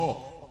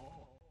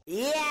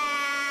Got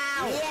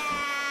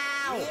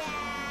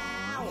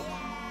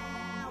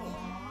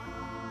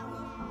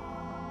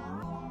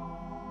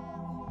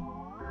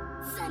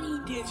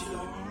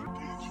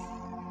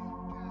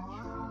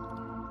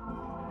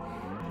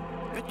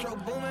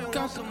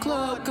the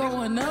club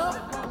going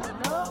up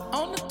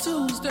on the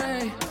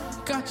Tuesday.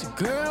 Got your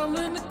girl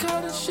in the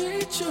car that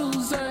she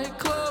Tuesday.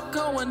 Club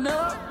going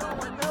up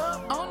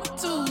on the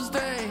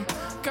Tuesday.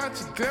 Got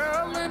your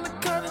girl in the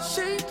car that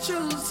she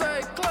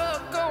Tuesday.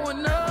 Club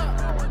going up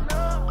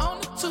on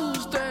the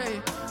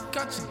Tuesday.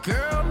 Got your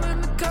girl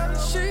in the car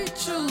that she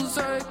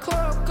Tuesday.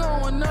 Club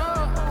going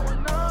up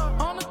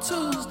on the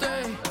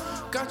Tuesday.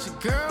 Got your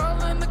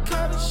girl in the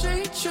car that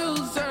she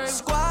Tuesday.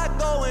 Squad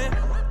going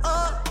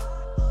up.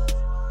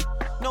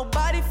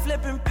 Nobody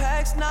flipping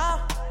packs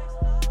now.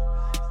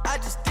 I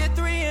just did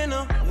 3 in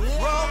a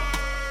row.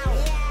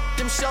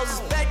 Them shows is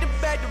back to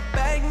back to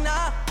back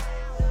now.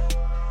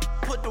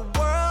 Put the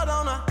world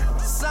on a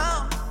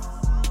sound.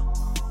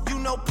 You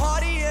know,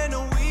 party in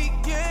the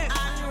weekend.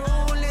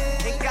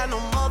 Ain't got no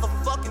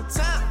motherfucking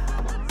time.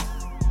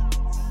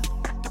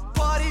 The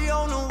party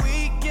on the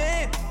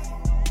weekend.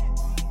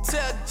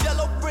 Tell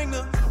Jello bring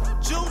the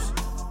juice.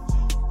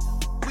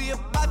 We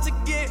about to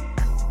get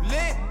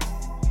lit.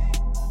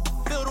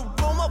 Fill the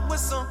room up with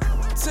some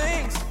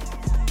things.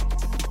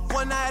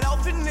 One night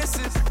off and this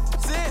is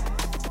it.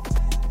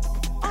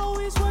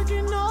 Always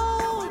working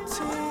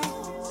OT.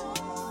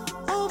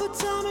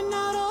 Overtime and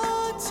not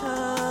all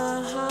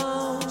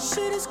time.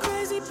 Shit is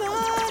crazy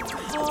back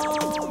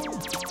home.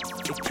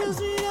 It kills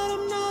me that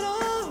I'm not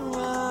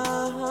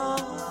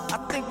around. I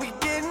think we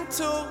getting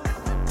too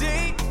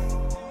deep.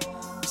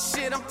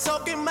 Shit I'm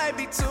talking might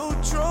be too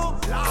true.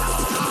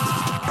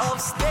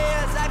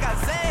 Upstairs I got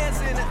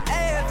Zans in the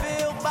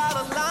Advil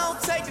bottle. I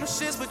don't take them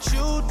shits, but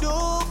you do.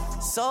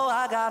 So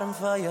I got them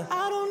for you.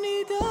 I don't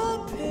need the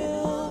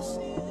pills.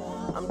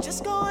 I'm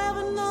just gonna have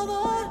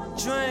another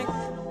drink.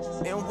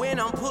 And when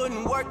I'm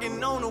putting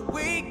working on the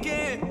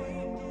weekend,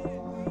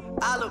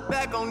 I look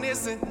back on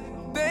this and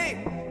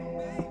think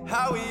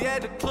how we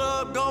at the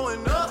club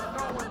going up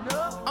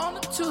on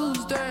a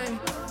Tuesday.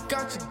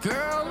 Got your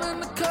girl in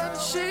the cut,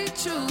 she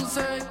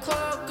Tuesday.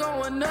 Club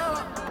going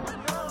up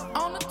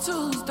on a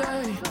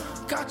Tuesday.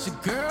 Got your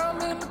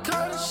girl in the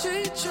cut,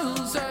 she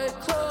Tuesday.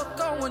 Club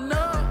going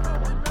up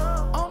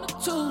on a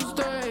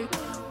Tuesday.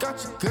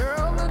 Got your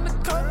girl in the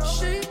cut,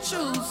 she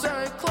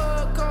Tuesday.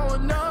 Club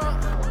going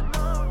up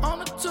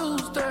on a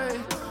Tuesday.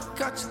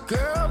 Got your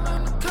girl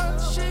in the cut,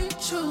 she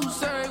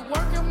Tuesday.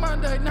 Working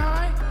Monday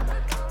night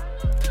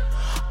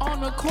on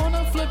the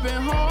corner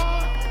flipping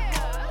hard.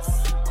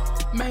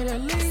 Made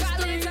at least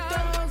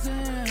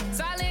 3,000.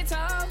 Solid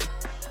talk.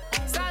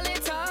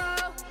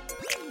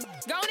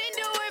 Go and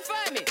do it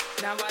for me.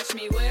 Now watch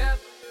me whip.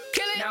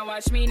 Kill it. Now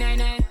watch me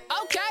nay-nay.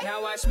 Okay.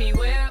 Now watch me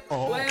whip.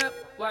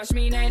 Watch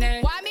me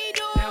nay-nay. Why me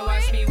do it? Now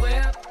watch me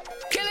whip.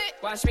 Kill it.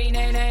 Watch me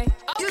nay-nay.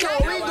 Okay.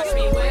 Now watch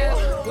me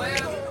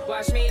whip.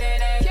 Watch me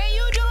nay-nay. Can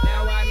you do it?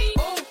 Now watch me.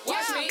 Ooh.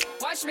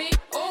 Watch me.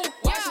 Ooh.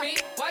 Watch me.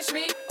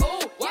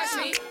 Ooh.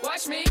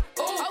 Watch me.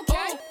 Ooh.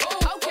 Okay.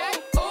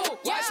 Ooh.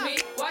 Watch me.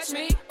 Watch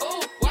me.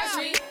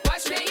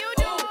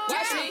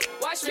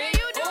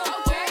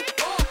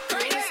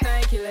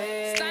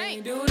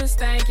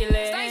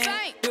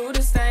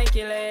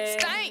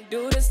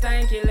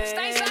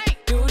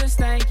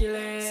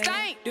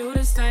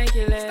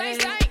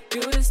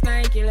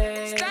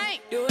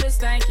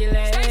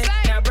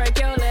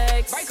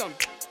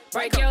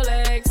 Break your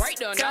legs, break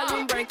them. Tell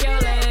them break your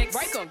legs,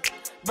 break them.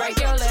 Break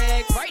your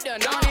legs, break them.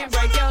 On and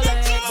break your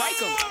legs, break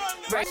them.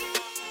 Break.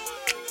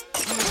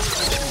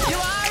 You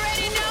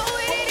already know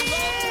what it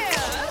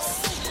is.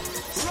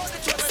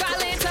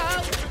 Solid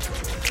talk.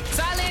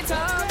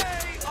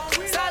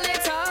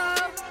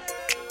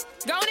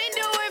 Go and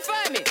do it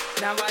for me.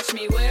 Now watch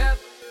me whip.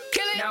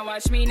 Kill it. Now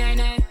watch me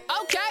nay-nay.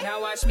 Okay.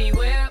 Now watch me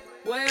whip.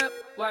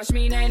 Watch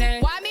me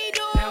nay-nay. Why me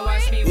do it? Now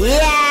watch me whip.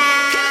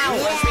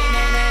 Watch me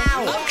nay-nay.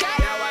 Okay.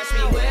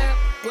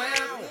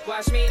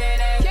 Watch me,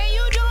 nay-nay. Can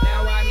you do it?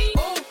 Now watch me.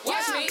 Ooh,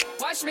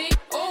 watch me.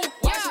 Ooh,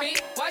 watch me.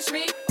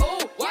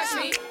 Ooh,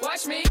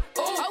 watch me.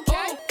 Ooh,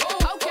 okay. Ooh,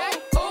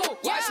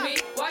 watch me.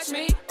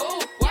 Ooh,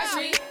 watch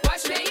me.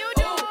 Can you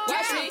do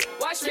it?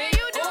 Watch me.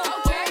 You do it?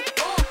 Okay.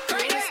 Ooh,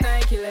 do the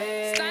stanky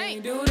leg.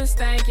 Do the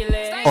stanky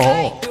leg.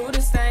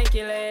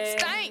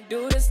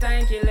 Do the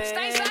stanky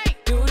leg.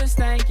 Do the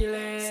stanky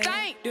leg.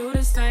 Do the stanky leg. Do the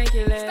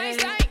stanky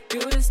leg. Do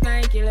the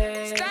stanky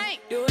leg.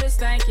 Do the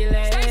stanky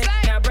leg.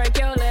 Now break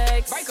your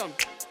legs. Break them.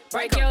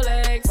 Break your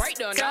legs, break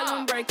them. Tell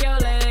them break your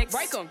legs,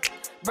 break them.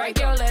 Break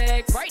your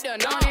legs, break them.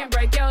 On and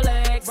break your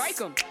legs, break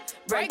them.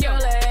 Break your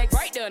legs,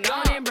 break them.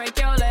 On and break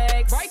your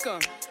legs, break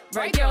them.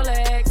 Break your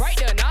legs, break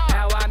them.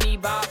 Now I me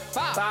bop,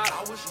 bop, bop,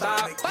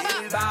 bop, bop,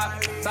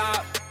 bop,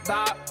 bop,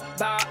 bop,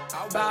 bop,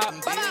 bop,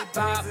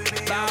 bop.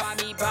 I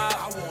me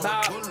bop, bop,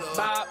 bop,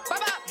 bop,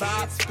 bop, bop,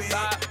 bop,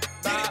 bop.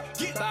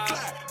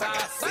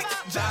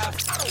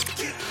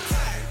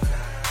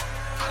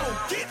 I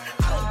don't get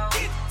tired. I don't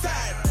get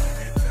tired.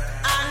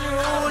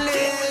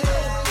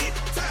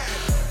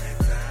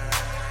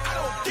 I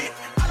don't get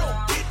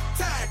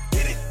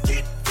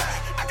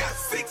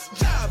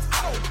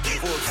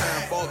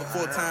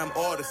full-time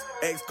artist.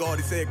 Ex-guard,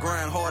 he said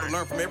grind harder,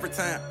 learn from every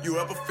time you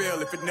ever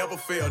fail. If it never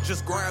failed,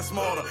 just grind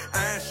smarter.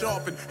 Iron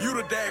sharpen, you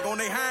the dag on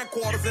they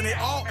hindquarters and they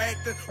all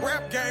acting.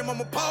 Rap game,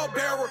 I'm a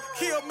pallbearer.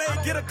 Kill May,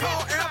 get a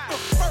call after.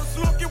 First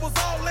look, it was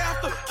all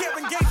laughter.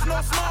 Kevin Gates,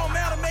 no small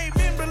matter, made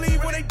men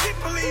believe when they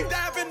didn't believe.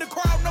 Dive in the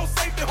crowd, no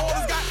safety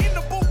holders. Got in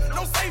the booth,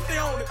 no safety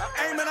on it.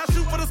 Aiming, I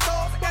shoot for the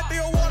stars. Got the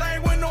award, I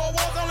ain't win no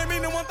awards. Only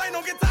mean the one thing,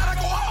 don't get tired,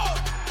 I go hard.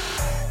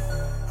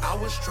 I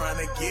was trying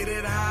to get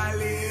it how I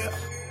live.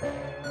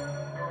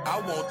 I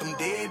want them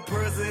dead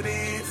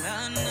presidents.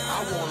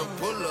 I wanna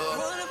pull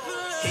up,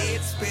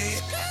 head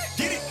spin.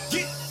 Get it,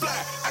 get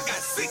fly. I got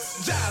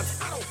 6 jobs.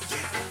 I don't get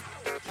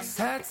it.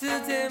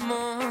 Saturday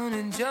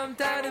morning,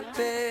 jumped out of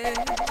bed,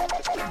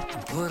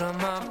 put on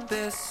my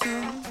best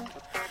suit,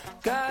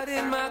 got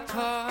in my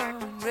car,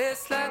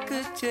 raced like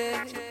a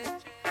jet,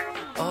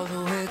 all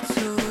the way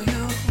to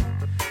you.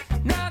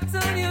 Knocked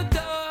on your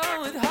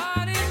door with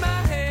heart in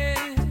my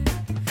hand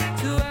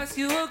to ask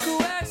you a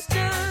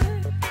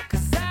question,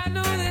 'cause I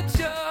know that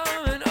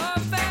you're an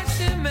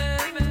old-fashioned man.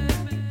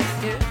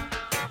 Yeah.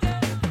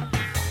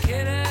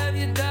 Can I have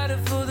your daughter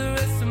for the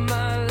rest of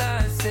my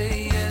life?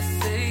 Say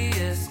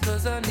yes,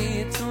 'cause I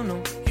need to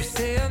know. You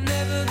say I'll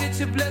never get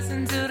your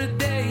blessing till the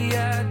day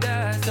I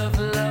die. Tough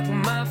luck,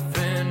 my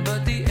friend,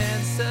 but the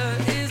answer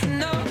is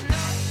no.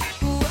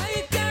 Why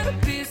you gotta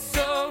be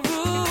so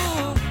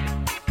rude?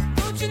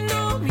 Don't you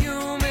know I'm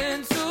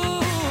human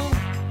too?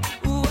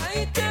 Why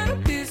you gotta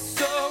be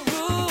so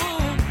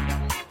rude?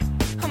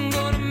 I'm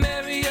gonna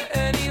marry you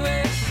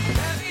anyway.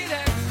 Marry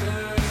that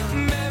girl.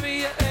 Marry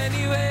you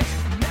anyway.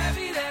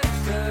 Marry that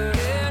girl.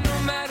 Yeah, no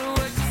matter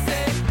what you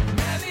say.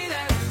 Marry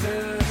that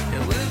girl.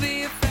 And we'll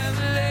be a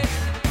family.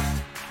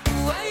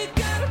 Why you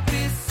gotta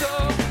be so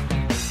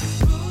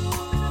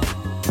rude?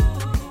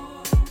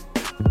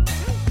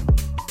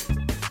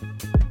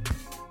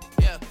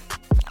 Yeah.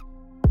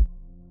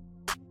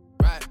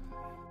 Right.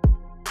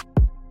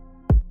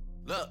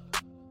 Look.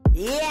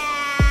 Look.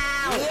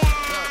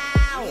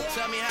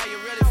 Tell me how you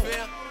really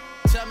feel.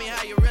 Tell me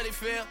how you really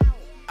feel.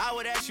 I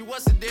would ask you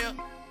what's the deal,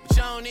 but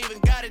you don't even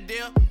got a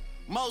deal.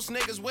 Most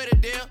niggas with a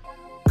deal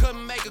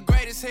couldn't make a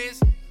greatest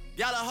hits.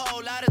 Y'all a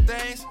whole lot of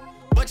things,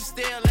 but you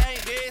still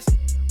ain't this.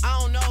 I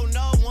don't know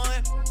no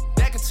one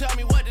that can tell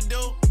me what to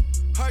do.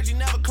 Heard you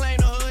never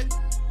claimed the hood.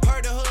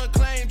 Heard the hood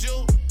claimed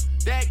you.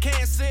 That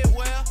can't sit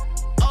well.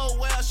 Oh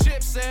well,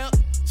 ship sailed.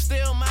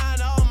 Still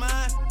mine, all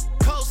mine.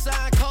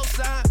 Cosign,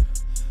 cosign.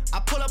 I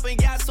pull up and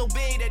got so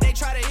big that they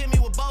try to hit me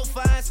with both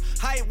fines.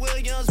 Hype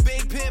Williams,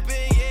 big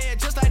pimpin', yeah,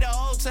 just like the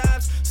old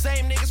times.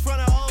 Same niggas from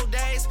the old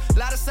days.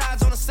 Lot of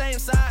sides on the same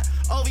side.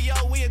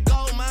 OVO, we a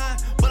gold mine,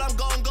 but I'm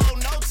gon' go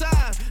no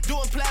time.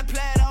 Doing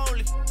plat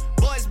only.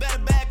 Boys better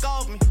back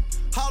off me.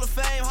 Hall of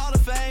Fame, Hall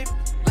of Fame.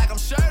 Like I'm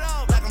shirt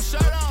off, like I'm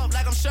shirt off,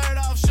 like I'm shirt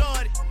off,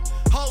 shorty.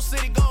 Whole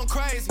city going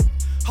crazy.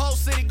 Whole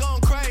city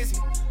going crazy.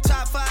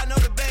 Top 5, no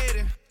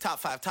debating. Top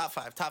 5, top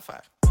 5, top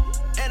 5.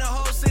 And the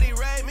whole city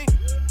rate me.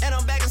 And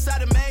I'm back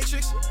inside the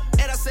Matrix.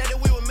 And I said that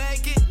we would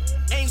make it.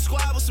 Aim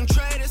squad with some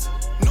traders.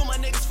 Knew my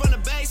niggas from the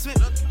basement.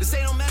 This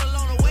ain't no metal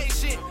on the way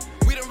shit.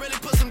 We done really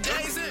put some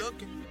days in.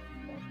 Looking.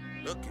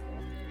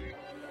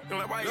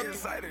 Like, why you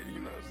excited? You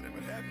know what I'm saying?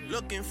 What happened?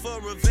 Looking for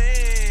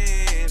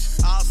revenge.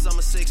 All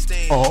summer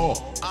 16.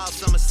 All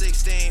summer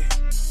 16.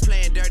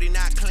 Playing dirty,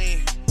 not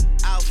clean.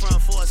 Out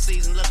front for a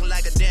season, looking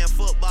like a damn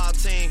football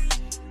team.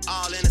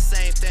 All in the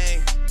same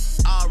thing.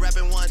 All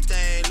rapping one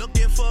thing.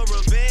 Looking for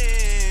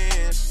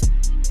revenge.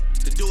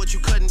 To do what you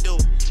couldn't do.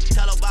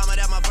 Tell Obama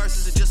that my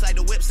verses are just like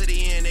the whips at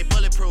the end. They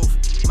bulletproof.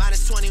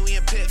 -20, we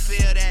in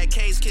Pitfield at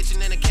K's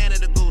Kitchen and a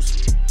Canada Goose.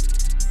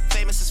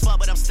 Famous as fuck,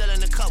 but I'm still in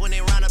the cut when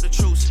they round up the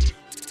troops.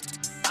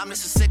 I'm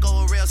just a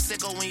sicko, a real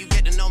sicko when you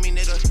get to know me,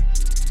 nigga.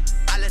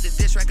 I let the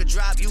diss record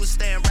drop, you was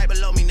staying right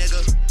below me,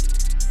 nigga.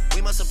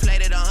 We must have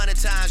played it 100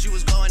 times, you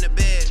was going to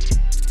bed.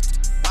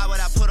 Why would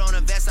I put on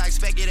a vest? I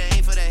expect you to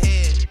aim for the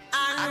head.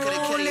 I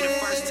could've killed you the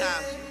first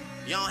time.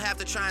 You don't have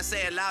to try and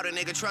say it louder,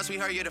 nigga. Trust we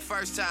heard you the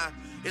first time.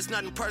 It's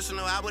nothing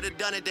personal, I would've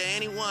done it to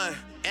anyone.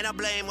 And I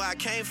blame where I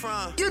came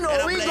from. You know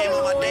and I blame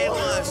on my day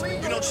ones.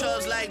 You know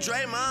Chubbs like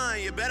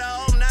Draymond. You better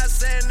hope not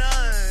say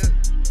none.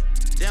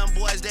 Them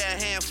boys, they're a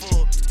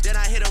handful. Then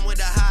I hit them with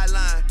the high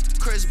line.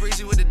 Chris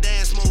Breezy with the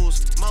dance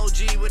moves. Mo G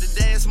with the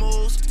dance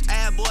moves.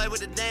 Ad Boy with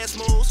the dance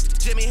moves.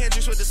 Jimi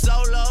Hendrix with the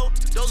solo.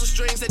 Those are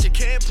strings that you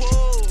can't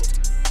pull.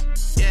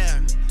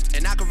 Yeah,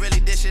 and I can really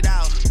dish it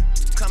out.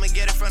 Come and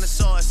get it from the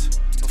source.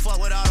 But fuck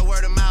with all the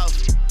word of mouth.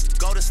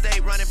 Go to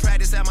state, running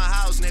practice at my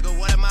house, nigga.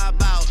 What am I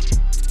about?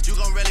 You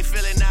gon' really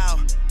feel it now.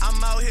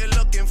 I'm out here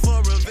looking for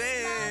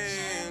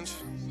revenge.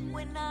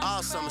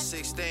 All summer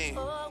 16.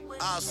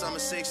 All summer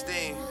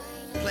 16.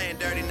 Playing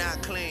dirty,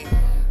 not clean.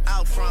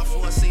 Out front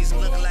for a season,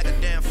 looking like a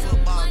damn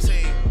football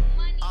team.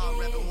 All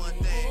reppin' one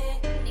thing.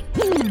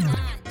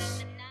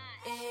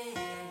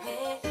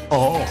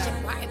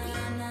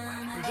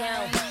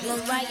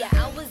 Mariah,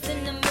 I was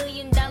in $1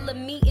 million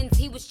meetings,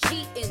 he was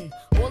cheating.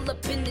 All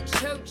up in the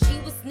church, he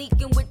was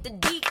sneaking with the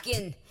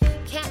deacon.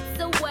 Cats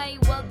away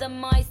while the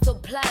mice will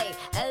play.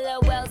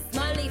 LOL,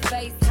 smiley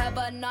face, have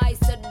a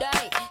nicer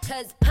day.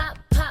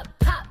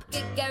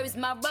 pocket carries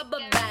my rubber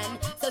band.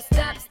 So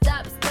stop,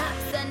 stop, stop,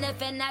 son,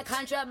 if and not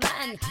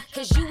contraband.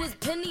 Cause you was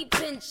penny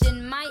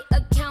pinching, my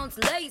account's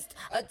laced.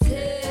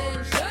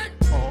 Attention,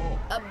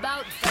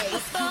 about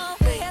face. Oh,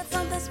 we had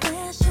something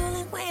special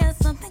and we had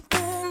something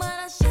good, but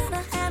I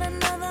should've had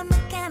another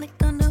mechanic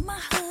under my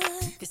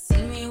hood. You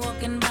see me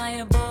walking by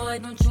a boy,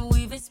 don't you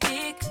even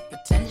speak.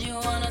 Pretend you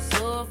wanna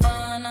so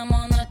fun, I'm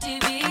on the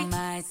TV. You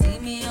might see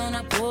me on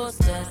a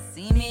poster,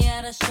 see me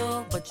at a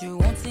show, but you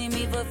won't see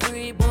me for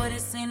free, boy,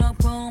 this ain't no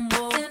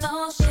promo. And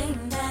all shame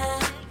now,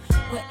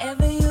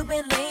 wherever you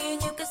been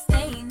laying, you can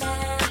stay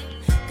now.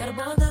 Gotta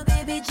board the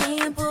baby J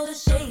and pull the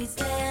shades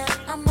down.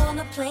 I'm on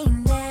a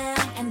plane now,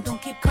 and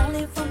don't keep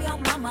calling from your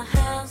mama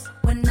house.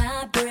 When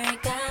I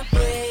break,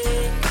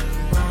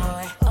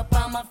 boy. Up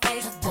on my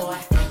face, boy.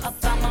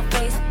 Up on my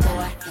face,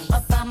 boy.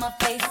 Up on my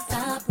face,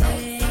 I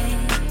break.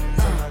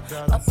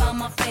 Up on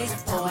my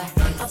face, boy.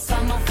 Up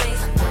on my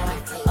face, boy.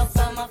 Up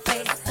on my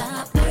face, I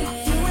break.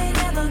 You ain't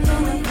ever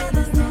gonna get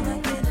us,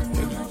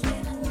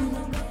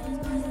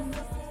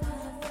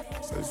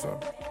 Say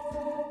something.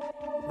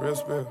 Real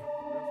spill.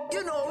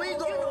 You know we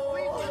go.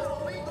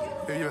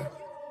 Yeah.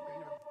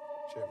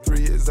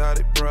 3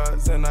 exotic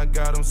broads and I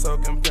got them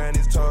soaking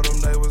panties. Told them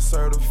they were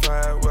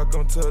certified.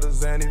 Welcome to the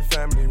Zanny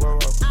family. Whoa,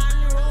 whoa.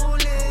 I'm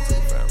rolling. Welcome to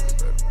the family,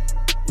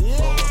 baby.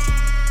 Whoa, whoa.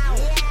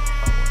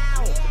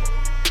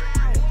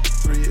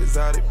 3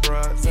 exotic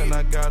broads and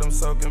I got them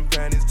soaking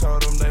panties.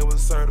 Told them they were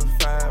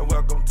certified.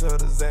 Welcome to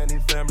the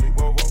Zanny family.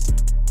 Whoa, whoa.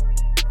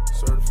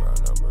 Certified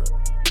now, baby.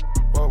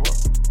 Whoa, whoa.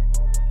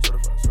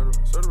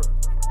 Certified.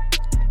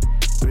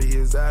 3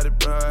 exotic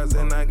bras,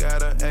 and I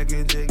got an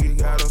acting jiggy.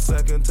 Got them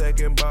sucking,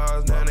 taking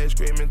bars. Now they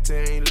screaming,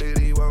 Team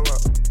Liddy. Whoa, whoa.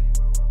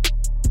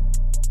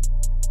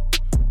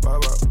 Whoa,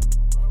 whoa.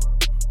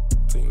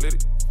 Team Liddy.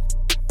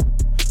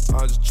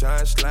 I'm just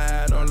tryna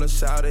slide on the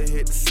side and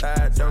hit the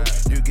side, though.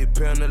 You get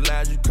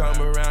penalized, you come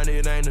around,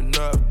 it ain't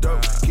enough, though.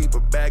 Keep a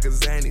bag of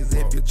Zannies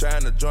if you're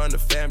tryna join the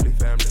family.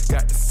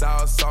 Got the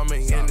sauce on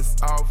me and it's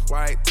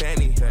off-white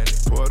tanny.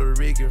 Puerto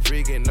Rican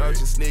freaking, no,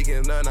 she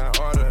sneaking, none I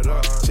ordered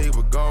up. She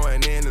was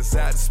going in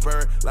inside the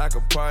spur like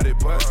a party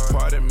bus.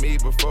 Pardon me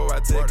before I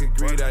take a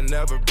greed, I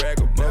never brag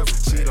about.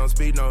 She don't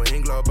speak no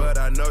English, but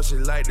I know she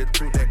like to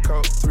toot that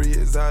coat. 3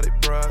 exotic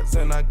bras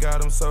and I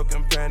got them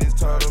soaking panties.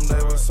 Told them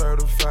they were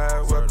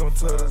certified. Welcome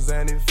to the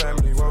Zanny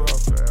family. Whoa,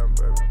 fam,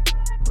 baby.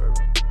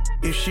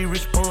 If she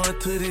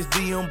respond to this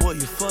DM, boy,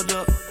 you fucked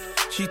up.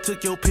 She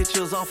took your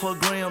pictures off her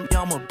gram,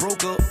 y'all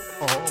broke up.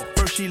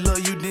 First she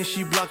love you, then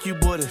she block you,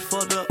 boy, that's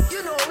fucked up.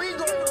 You know we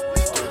go.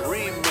 The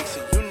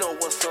remixing, you know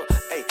what's up.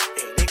 Hey,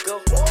 it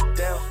go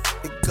down.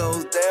 It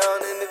goes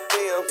down in the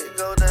DM. It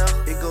go down.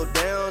 It go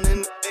down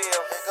in the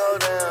DM. It go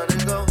down.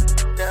 It go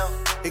down.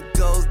 It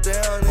goes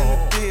down in the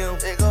DM.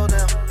 It go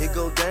down. It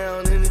go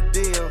down in the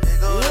DM. It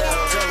go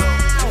down.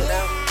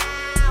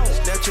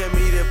 Snapchat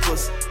me that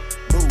pussy,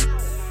 move.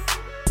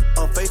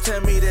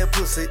 FaceTime me that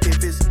pussy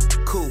if it's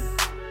cool.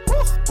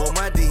 Boy,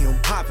 my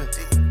DM poppin'.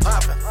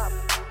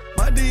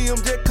 My DM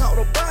just caught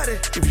a body.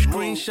 If you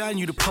screenshot,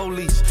 you the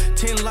police.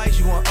 10 likes,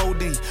 you on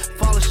OD.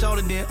 Follow short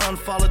and then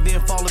unfollow,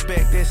 then follow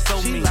back. That's so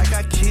me. She like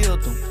I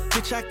killed him.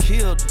 Bitch, I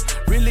killed him.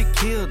 Really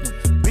killed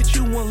him. Bitch,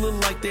 you won't look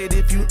like that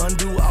if you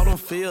undo all them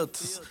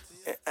filters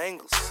and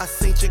angles. I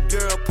seen your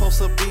girl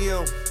post a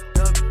BM.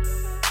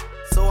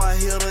 So I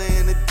hit her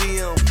in the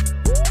DM.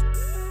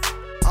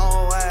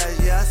 All eyes,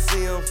 yeah, I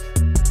see him.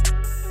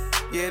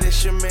 Yeah,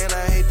 this your man,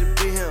 I hate to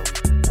be him.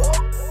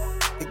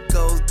 It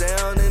goes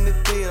down in the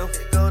DM.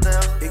 It go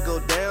down. It go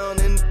down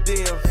in the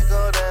DM. It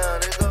go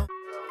down. It go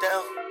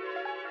down.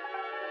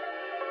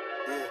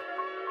 Yeah.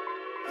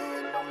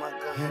 Hand on my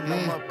gun. Hand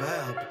on my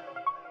bab.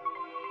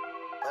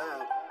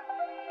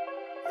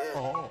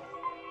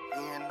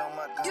 Hand on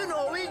my gun. You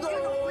know we go.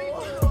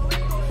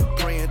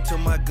 Praying to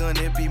my gun,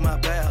 it be my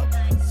bab.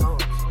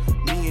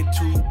 Me and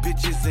 2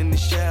 bitches in the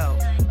shower.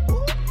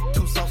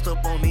 2 sauced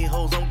up on these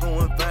hoes, I'm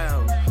going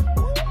viral.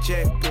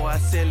 Jack boy, I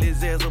sell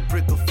his ass a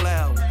brick of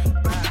flour.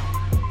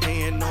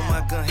 Hand on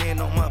my gun,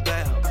 hand on my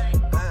bow.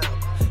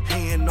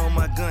 Hand on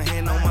my gun,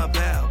 hand on my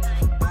bow.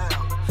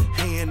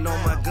 Hand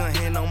on my gun,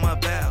 hand on my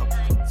bow.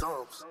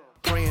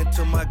 Praying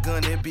to my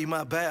gun, it be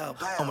my bow.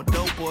 I'm a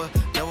dope boy,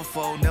 never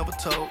fold, never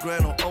told.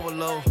 Grind on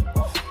overload.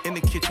 In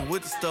the kitchen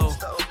with the stove.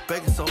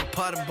 Baking soda,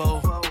 pot and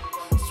bowl.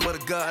 Swear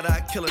to God,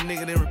 I kill a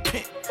nigga then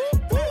repent.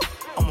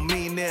 I'm a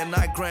millionaire and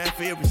I grind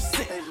for every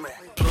cent.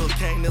 Plug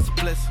came, that's a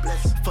blessing.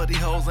 For these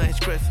hoes, I ain't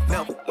stressing.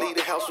 Never leave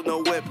the house with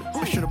no weapon.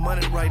 Make sure the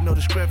money right, no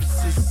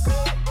discrepancies.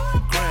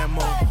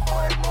 Grandma.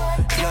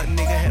 Young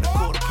nigga had a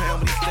quarter pound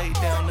when he stayed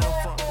down in the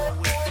front row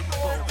with the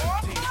Super Bowl.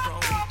 Team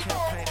strong, we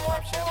campaign,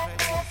 pop champagne with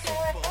the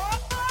Super Bowl.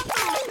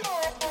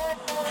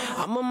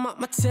 I'ma mark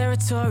my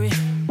territory.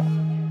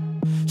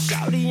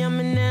 Shouty, I'm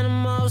an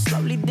animal.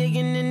 Slowly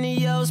digging in the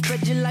yo.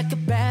 Spread you like a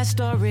bad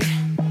story.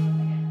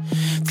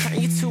 Turn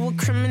you to a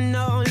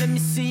criminal. Let me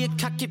see you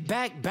cock it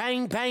back.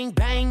 Bang, bang,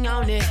 bang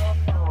on it.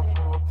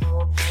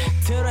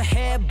 Till the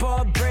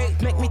headboard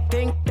break. Make me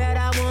think that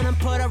I wanna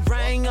put a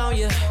ring on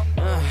you.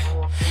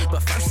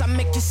 But first I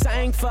make you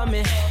sing for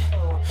me,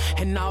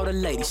 and all the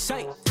ladies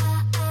say.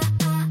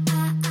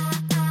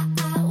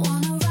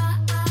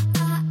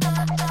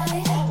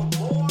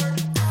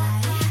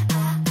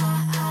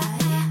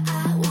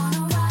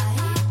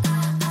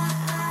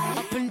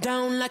 Up and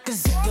down like a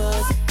zipper,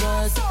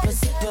 zipper, zipper,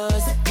 zipper,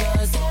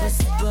 zipper, zipper,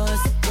 zipper,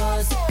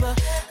 zipper, zipper.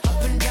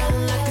 Up and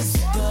down like a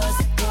zipper,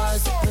 zipper,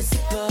 zipper,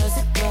 zipper,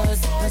 zipper,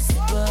 zipper,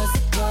 zipper,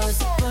 zipper,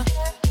 zipper.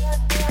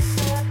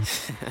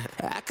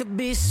 I could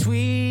be a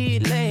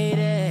sweet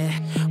lady,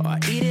 or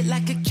eat it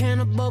like a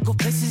cannibal. Go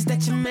places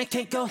that your man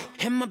can't go.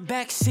 In my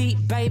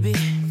backseat, baby.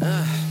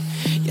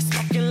 You're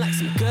smoking like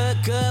some good,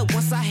 good.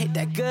 Once I hit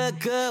that good,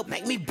 good,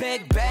 make me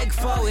beg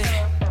for it.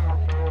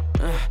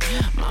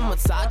 Mama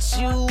taught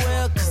you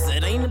well, cause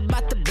it ain't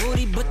about the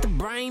booty, but the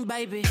brain,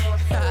 baby.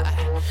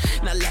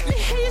 Now let me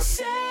hear you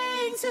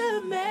sing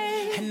to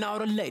me, and all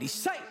the ladies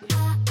say.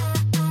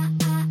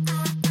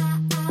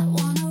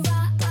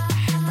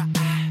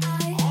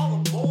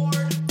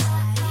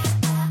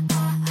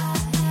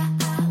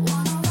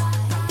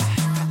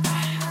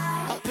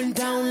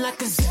 Down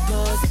like a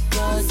zipper,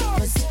 zipper,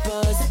 zipper,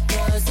 zipper,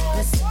 zipper,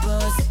 zipper, zipper,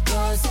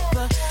 zipper,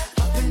 zipper.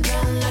 Up and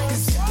down like a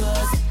zipper,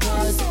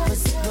 zipper, zipper,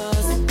 zipper,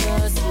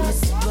 zipper, zipper,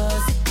 zipper,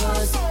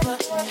 zipper, zipper.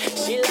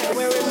 She like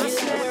wearing my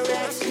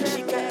snapback.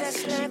 She got that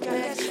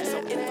snapback. So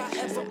if I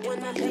ever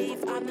wanna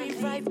leave, I'll be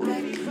right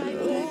back.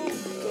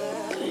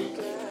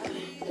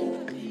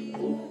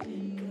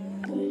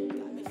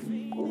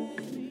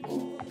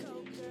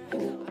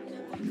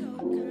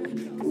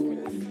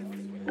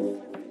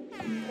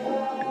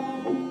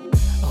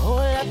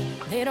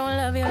 They don't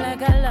love you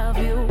like I love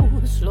you.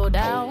 Slow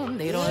down,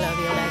 they don't love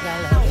you like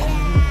I love you.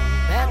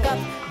 Back up,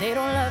 they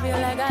don't love you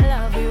like I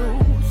love you.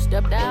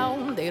 Step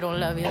down, they don't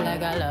love you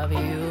like I love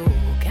you.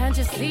 Can't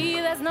you see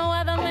there's no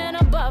other man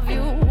above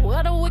you?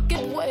 What a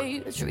wicked way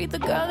to treat the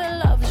girl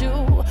that loves you.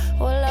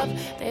 Hold up,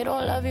 they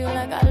don't love you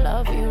like I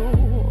love you.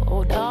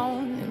 Hold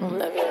down, they don't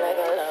love you like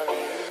I love you.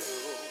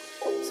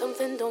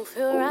 Something don't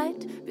feel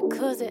right,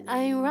 because it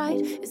ain't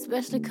right,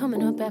 especially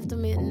coming up after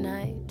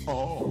midnight.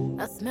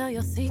 I smell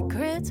your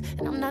secrets,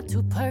 and I'm not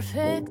too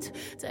perfect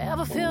to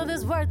ever feel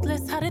this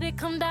worthless. How did it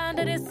come down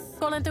to this?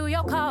 Scrolling through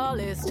your call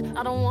list.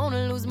 I don't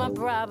wanna lose my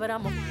pride, but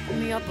I'ma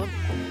me up.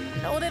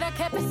 Know that I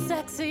kept it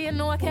sexy, and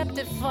know I kept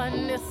it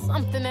fun. There's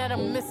something that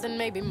I'm missing,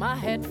 maybe my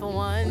head for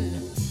one.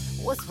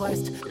 What's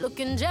worst,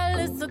 looking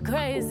jealous or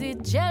crazy,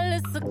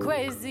 jealous or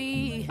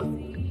crazy?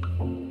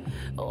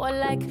 Or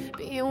like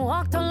being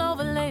walked all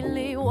over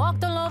lately,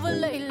 walked all over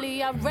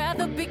lately. I'd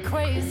rather be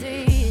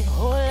crazy.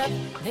 Hold up,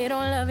 they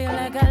don't love you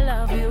like I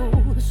love you.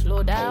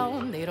 Slow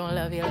down, they don't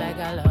love you like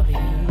I love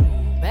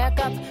you. Back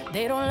up,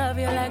 they don't love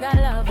you like I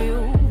love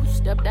you.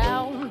 Step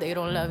down, they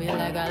don't love you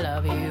like I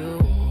love you.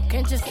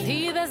 Can't you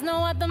see there's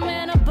no other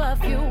man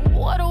above you?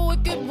 What a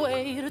wicked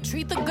way to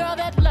treat the girl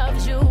that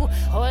loves you.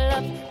 Hold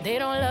up, they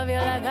don't love you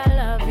like I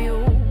love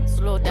you.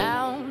 Slow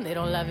down, they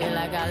don't love you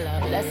like I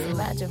love you. Let's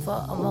imagine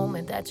for a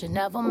moment that you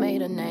never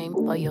made a name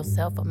for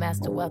yourself, a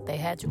master wealth. They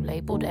had you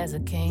labeled as a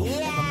king.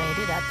 Never made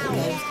it out the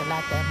game, still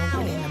out there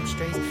moving in them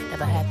streets.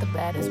 Never had the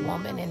baddest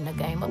woman in the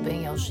game up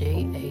in your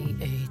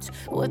sheets.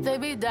 Would they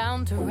be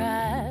down to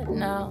ride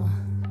now?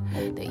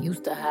 They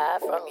used to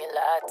hide from you,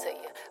 lie to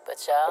you, but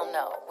y'all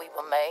know we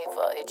were made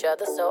for each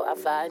other, so I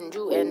find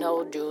you and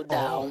hold you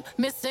down.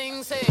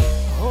 Missing say,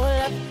 hold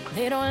up,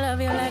 they don't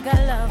love you like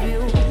I love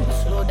you.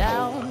 Slow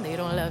down, they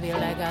don't love you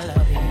like I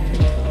love you.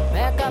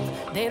 Back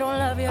up, they don't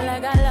love you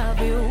like I love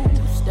you.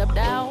 Step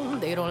down,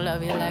 they don't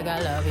love you like I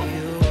love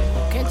you.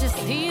 Can't you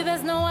see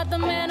there's no other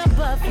man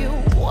above you?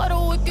 What a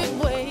wicked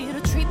way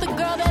to treat the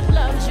girl that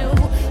loves you.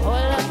 Hold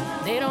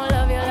up, they don't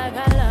love you like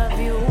I love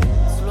you.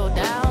 Slow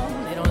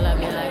down, they don't love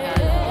you like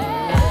I love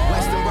you.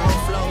 Western Road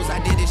flows, I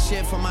did this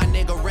shit for my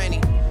nigga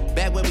Rennie.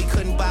 Back when we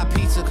couldn't buy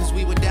pizza cause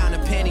we were down to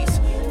pennies.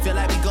 Feel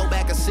like we go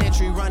back a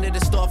century, run to the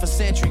store for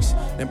centuries.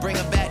 Then bring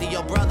it back to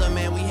your brother,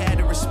 man, we had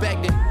to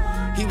respect it.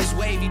 He was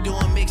wavy doing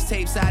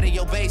mixtapes out of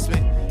your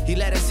basement. He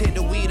let us hit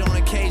the weed on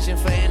occasion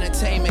for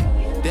entertainment.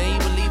 Then he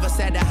would leave us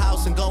at the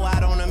house and go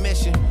out on a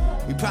mission.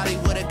 We probably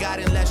would've got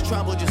in less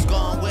trouble just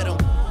going with him.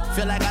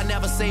 Feel like I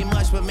never say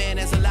much, but man,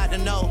 there's a lot to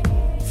know.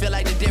 Feel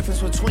like the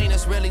difference between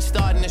us really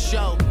starting to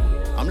show.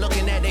 I'm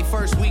looking at they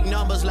first week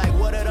numbers like,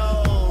 what are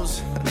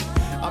those?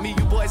 I mean,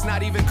 you boys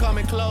not even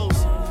coming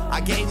close.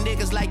 I gave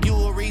niggas like you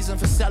a reason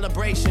for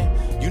celebration.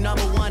 You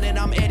number one and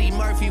I'm Eddie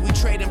Murphy, we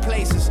trading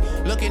places.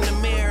 Look in the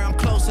mirror, I'm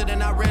closer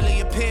than I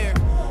really appear.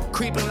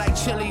 Creeping like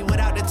chili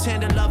without the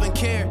tender love and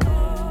care.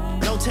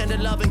 No tender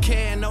love and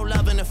care and no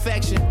love and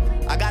affection.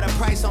 I got a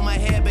price on my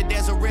head, but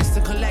there's a risk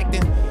to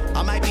collecting.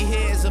 I might be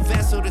here as a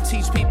vessel to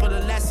teach people a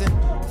lesson.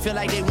 Feel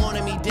like they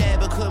wanted me dead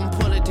but couldn't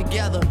pull it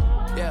together.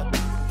 Yeah.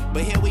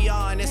 But here we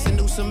are and it's a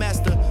new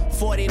semester.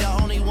 40,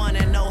 the only one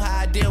that know how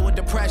I deal with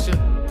the pressure.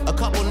 A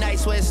couple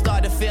nights where it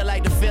started to feel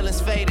like the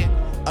feeling's faded.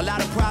 A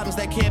lot of problems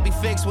that can't be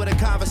fixed with a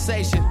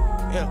conversation.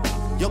 Yeah.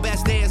 Your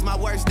best day is my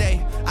worst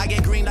day. I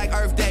get green like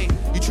Earth Day.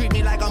 You treat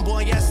me like I'm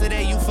born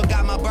yesterday. You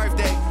forgot my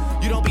birthday.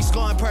 You don't be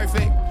scoring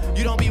perfect.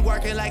 You don't be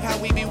working like how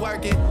we be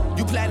working.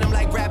 You platinum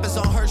like rappers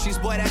on Hershey's,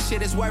 boy, that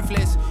shit is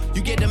worthless.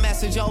 You get the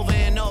message over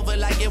and over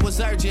like it was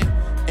urgent,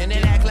 and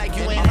then act like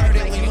you ain't heard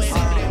it when you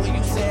heard it. When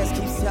you Jazz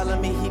keeps telling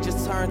me he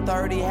just turned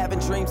 30, having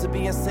dreams of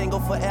being single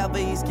forever.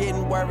 He's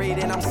getting worried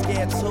and I'm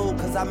scared too,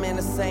 cause I'm in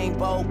the same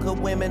boat. Good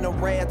women are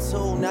rare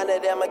too, none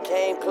of them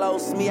came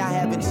close. Me, I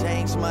haven't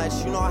changed much,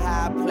 you know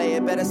how I play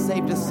it, better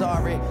safe than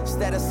sorry.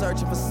 Instead of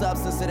searching for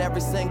substance at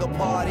every single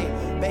party,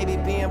 baby,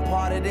 being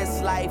part of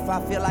this life,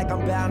 I feel like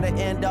I'm bound to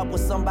end up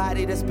with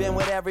somebody that's been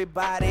with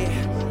everybody.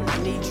 I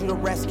need you to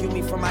rescue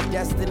me from my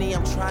destiny.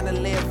 I'm trying to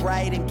live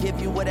right and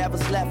give you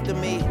whatever's left of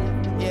me.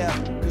 Yeah,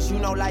 cause you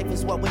know life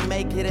is what we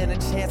make it, and the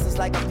chances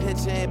like a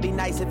picture, it'd be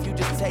nice if you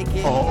just take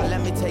it. But let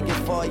me take it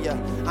for you.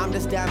 I'm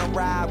just down to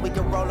ride. We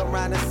can roll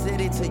around the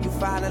city till you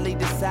finally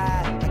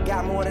decide. I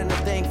got more than a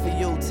thing for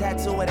you,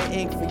 tattoo of the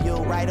ink for you,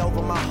 right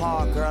over my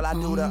heart, girl. I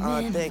do the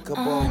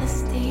unthinkable.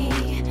 Honesty,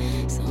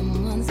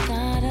 someone's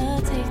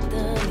gotta take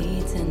the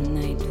lead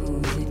tonight.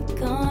 Who's it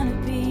gonna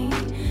be?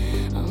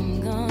 I'm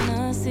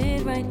gonna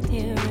sit right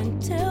here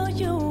and tell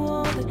you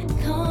all that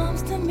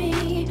comes to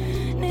me.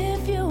 And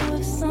if you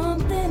have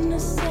something to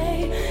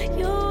say,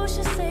 you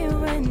should say it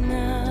right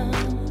now.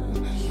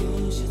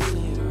 You should say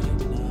it right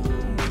now.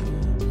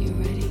 You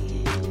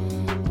ready?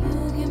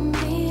 You give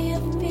me a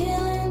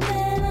feeling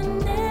that I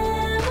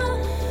never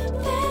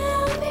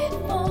felt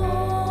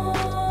before,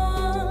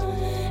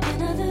 and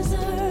I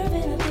deserve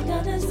it. I think I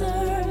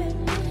deserve it.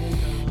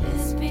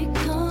 It's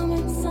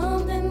becoming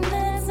something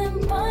that's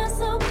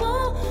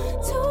impossible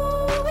to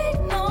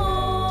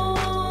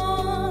ignore,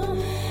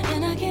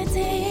 and I can't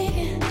take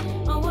it.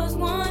 I was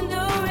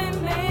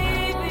wondering,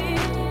 maybe,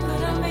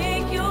 could I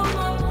make you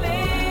my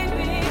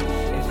baby?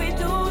 If we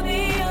do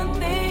the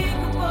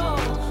unthinkable,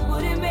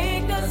 would it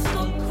make us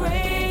look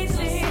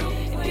crazy?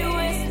 If you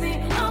ask me,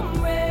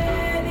 I'm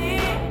ready.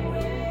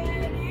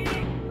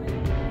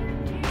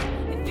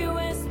 If you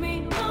ask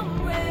me,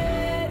 I'm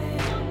ready.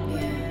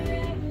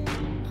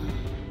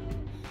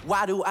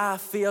 Why do I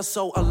feel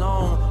so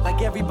alone?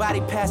 Like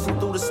everybody passing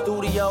through the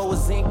studio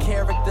is in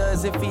character,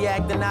 as if he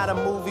acting out a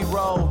movie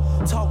role.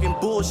 Talking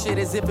bullshit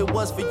as if it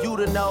was for you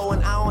to know.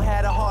 And I don't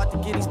have the heart to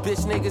get these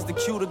bitch niggas the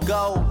cue to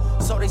go.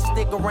 So they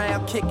stick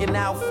around kicking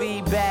out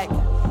feedback,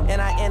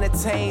 and I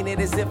entertain it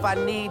as if I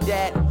need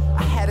that.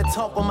 I had a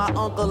talk with my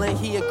uncle and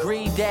he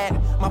agreed that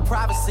my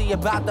privacy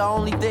about the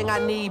only thing I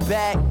need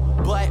back.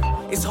 But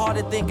it's hard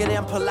to think of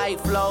them polite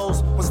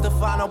flows when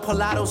Stefano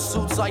Pilato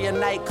suits all your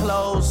night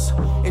clothes,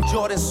 and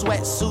Jordan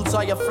sweatsuits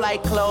all your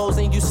flight clothes,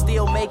 and you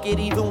still make it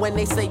even when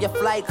they say your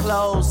flight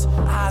closed.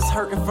 Eyes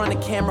hurt in front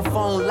of camera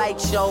phone light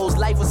shows.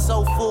 Life was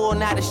so full,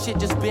 now the shit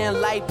just been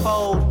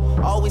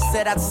lipoed. Always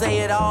said I'd say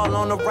it all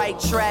on the right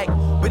track,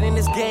 but in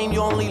this game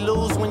you only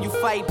lose when you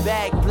fight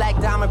back. Black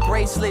diamond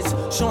bracelets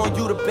showing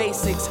you the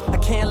basics. I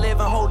can't live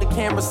and hold the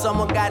camera,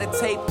 someone gotta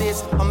tape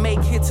this. I make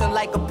hits and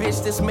like a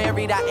bitch that's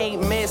married I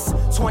ain't miss.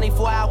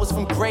 24 hours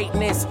from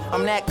greatness,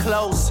 I'm that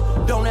close.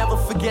 Don't ever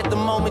forget the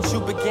moment you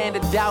began to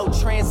doubt.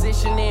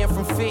 Transitioning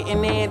from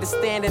fitting in to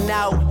standing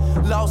out.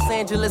 Los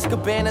Angeles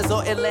Cabanas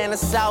or Atlanta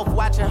South,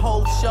 watching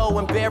whole show,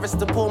 embarrassed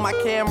to pull my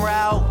camera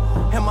out,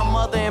 and my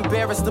mother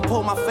embarrassed to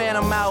pull my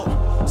Phantom out.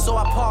 So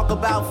I park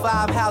about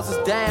 5 houses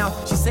down.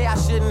 She say I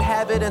shouldn't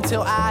have it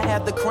until I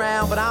have the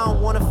crown, but I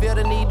don't wanna feel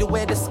the need to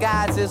wear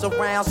disguises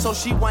around. So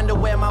she wonder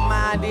where my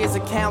mind is,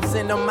 accounts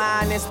in the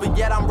minus, but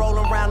yet I'm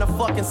rolling around the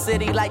fucking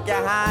city like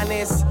your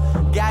highness.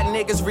 Got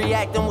niggas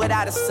reacting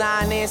without a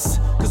sinus,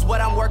 cause what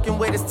I'm working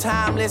with is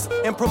timeless,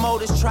 and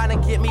promoters trying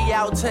to get me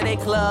out to their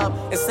club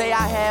and say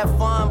I have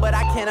fun, but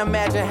I can't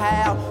imagine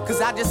how,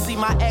 cause I just see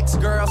my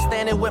ex-girl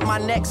standing with my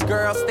next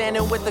girl,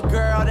 standing with the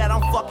girl that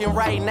I'm fucking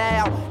right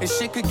now, and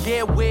shit could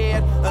get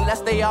weird unless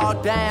they all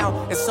down,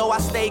 and so I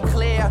stay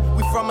clear.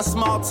 We from a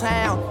small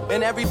town,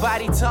 and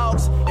everybody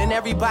talks and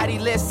everybody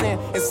listen,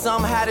 and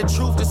somehow the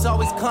truth just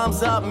always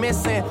comes up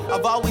missing.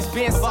 I've always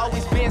been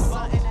something.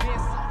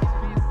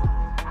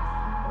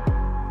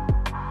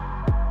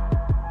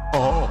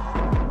 Oh.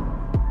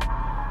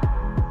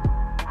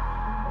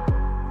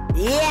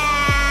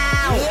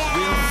 Yeah.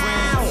 Real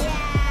friends.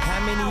 How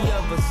many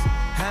of us?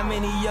 How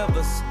many of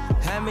us?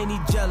 How many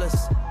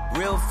jealous?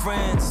 Real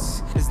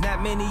friends. There's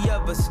not many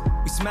of us.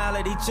 We smile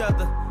at each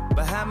other,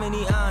 but how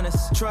many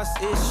honest? Trust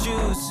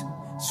issues.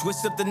 Switch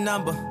up the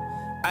number.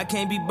 I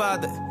can't be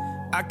bothered.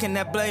 I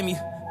cannot blame you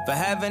for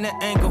having an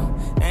angle.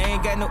 I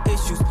ain't got no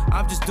issues,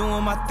 I'm just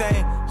doing my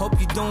thing. Hope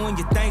you doing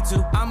your thing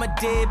too. I'm a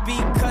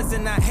deadbeat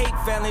cousin, I hate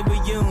family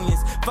reunions.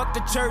 Fuck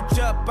the church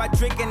up by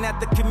drinking at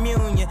the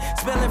communion.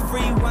 Spilling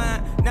free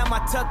wine, now my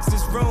tux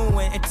is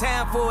ruined. In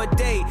time for a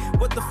date,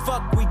 what the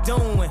fuck we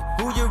doing?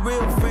 Who your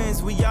real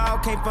friends? We all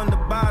came from the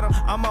bottom.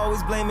 I'm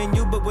always blaming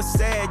you, but what's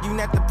sad, you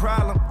not the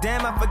problem.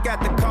 Damn, I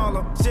forgot to call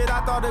him. Shit,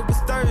 I thought it was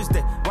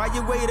Thursday. Why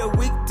you wait a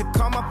week to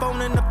call my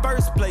phone in the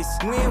first place?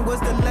 When was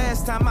the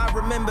last time I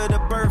remember the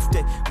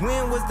birthday?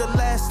 When was the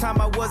last time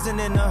I wasn't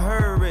in a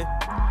hurry?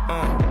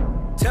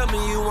 Tell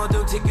me you want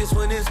them tickets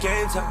when it's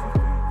game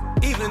time.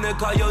 Even to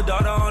call your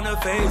daughter on a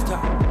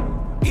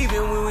FaceTime.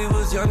 Even when we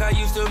was young, I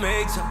used to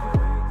make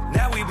time.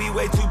 Now we be be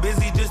way too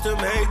busy just to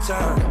make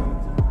time.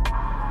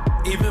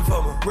 Even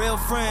for my real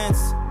friends.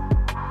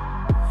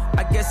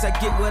 I guess I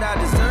get what I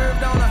deserve,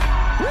 don't I?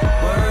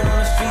 Word on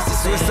the streets is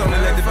Switch on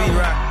and let the beat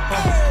rock.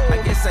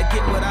 I guess I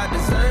get what I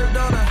deserve,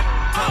 don't I?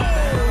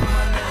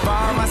 For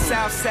all my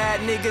Southside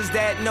niggas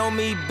that know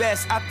me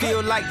best, I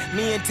feel like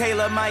me and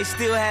Taylor might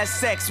still have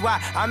sex.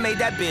 Why? I made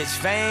that bitch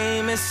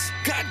famous.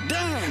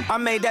 Goddamn. I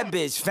made that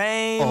bitch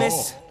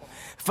famous.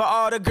 For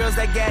all the girls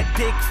that got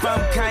dick from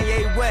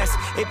Kanye West,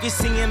 if you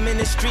see him in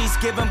the streets,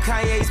 give him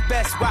Kanye's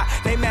best. Why?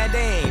 They mad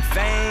they ain't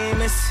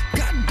famous.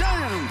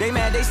 Goddamn. They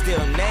mad they still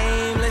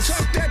nameless.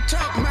 Talk that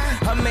talk, man.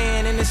 A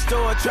man in the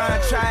store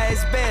trying to try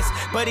his best,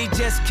 but he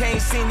just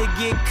can't seem to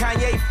get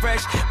Kanye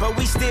fresh. But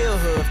we still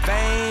hood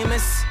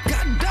famous.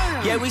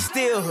 Goddamn. Yeah, we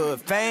still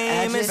hood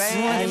famous.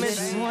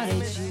 Famous.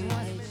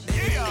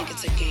 Yeah. Think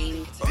it's a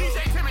game.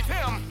 DJ Timmy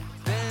Tim.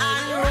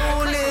 I'm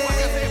rolling.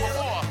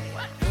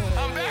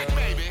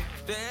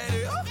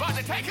 About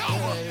to take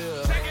over.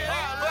 Check it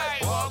out,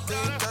 right? Walk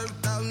down.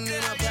 30,000 in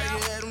my pocket,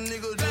 had them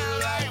niggas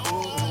just like,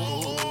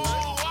 ooh,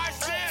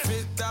 watch this.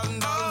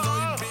 $50,000 on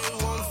your bill,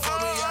 wanna fuck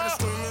me, gotta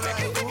scream it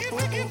like, ooh.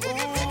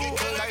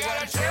 I got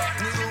a check,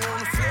 nigga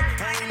wanna flip,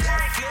 I ain't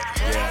got a flip.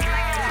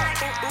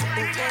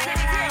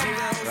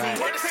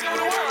 What the fuck on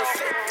the world?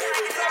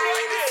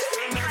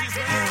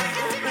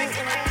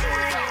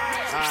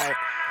 Alright.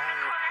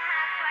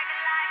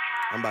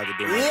 I'm about to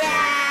do it.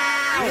 Yeah.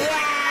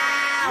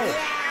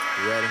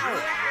 You ready?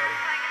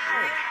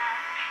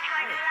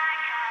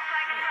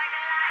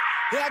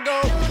 Here I go.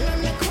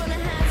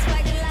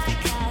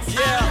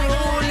 Yeah.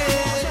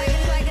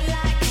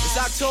 It's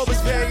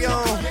October's very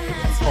own.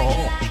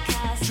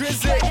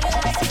 Drizzy.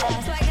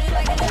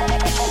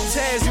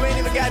 Taz, you ain't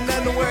even got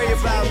nothing to worry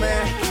about,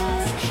 man.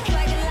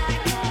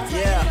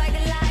 Yeah.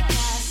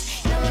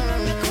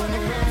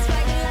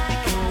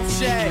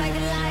 Jay.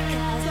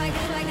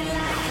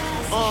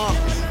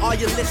 Are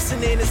you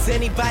listening? Is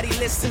anybody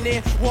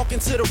listening? Walk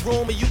into the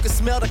room and you can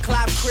smell the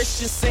Clive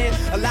Christensen.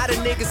 A lot of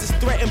niggas is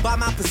threatened by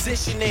my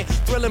positioning.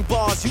 Thrilling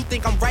bars, you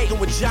think I'm writing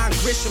with John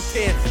Grisham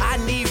pen. I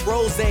need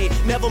rosé,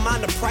 never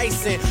mind the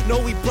pricing. No,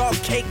 we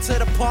brought cake to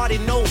the party,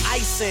 no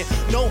icing.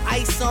 No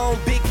ice on,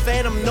 big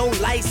phantom, no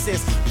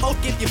license. Fuck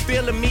if you're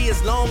feeling me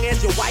as long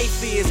as your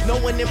wife is. No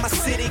one in my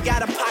city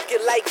got a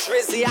pocket like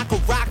Drizzy. I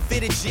can rock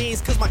fitted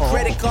jeans cause my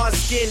credit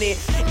card's skinny.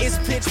 It's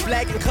pitch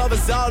black and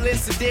covers all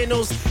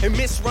incidentals. And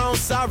Miss Wrong,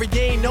 sorry you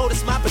ain't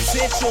noticed my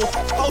potential.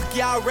 Fuck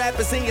y'all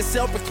rappers in your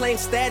self-proclaimed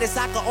status.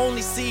 I can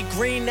only see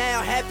green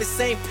now, happy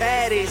St.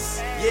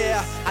 Patty's.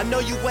 Yeah, I know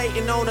you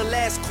waiting on the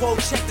last quote.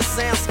 Check the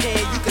sound scan,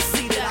 you can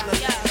see that I'm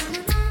the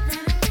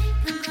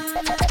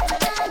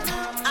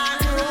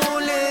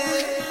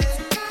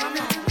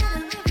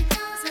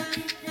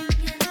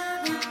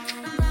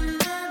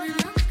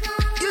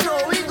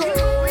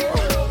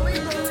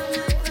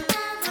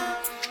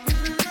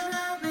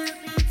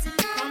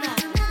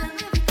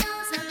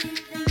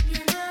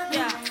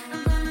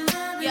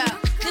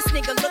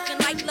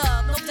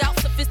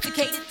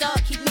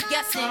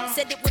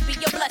said it would be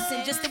a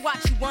blessing just to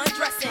watch you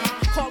undressing.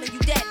 Calling you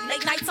daddy,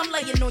 late nights I'm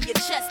laying on your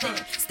chest and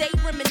stay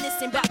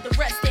reminiscing about the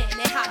rest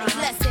and how they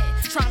lesson.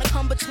 Trying to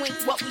come between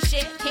what we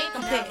share, can't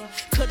compare.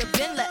 Could have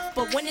been left,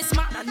 but when it's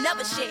mine, I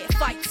never share.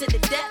 Fight to the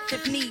death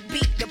if need be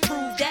to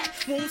prove that.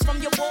 Wounds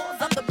from your walls,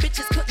 other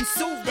bitches couldn't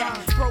soothe that.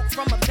 Broke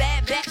from a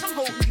bad batch, I'm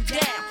holding you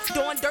down.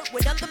 Doing dirt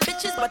with other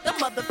bitches, but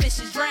them other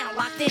fishes drown.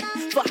 Locked in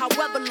for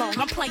however long,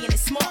 I'm playing it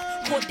smart.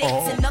 Court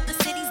dates in other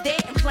cities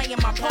there and playing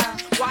my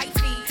part.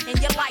 Wifey, and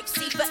your life,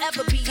 see,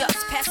 forever be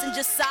us.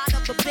 Passenger side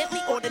of a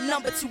Bentley or the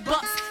number 2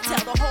 bus.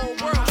 Tell the whole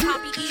world,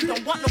 Copy E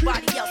don't want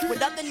nobody else.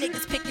 With other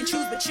niggas pick and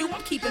choose, but you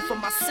I'm keeping for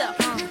myself.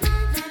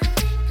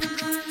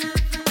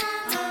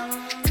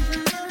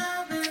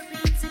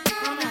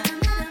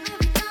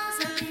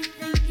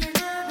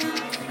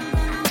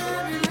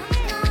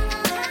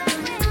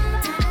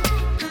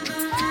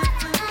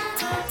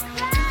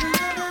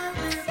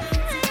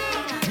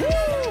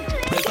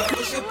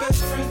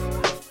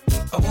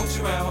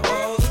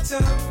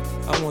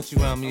 I want you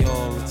around me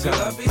all the time.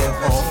 Girl, I'll be your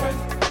best friend.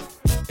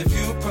 If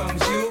you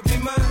promise you'll be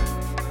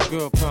mine.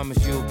 Girl,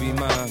 promise you'll be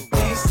mine.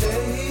 He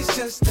said he's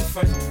just a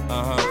friend.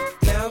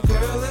 Now,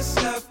 girl, let's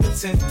not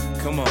pretend.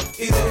 Come on.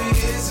 Either he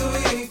is or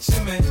he ain't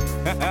your man.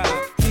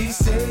 He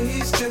said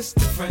he's just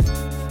a friend.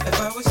 If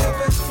I was your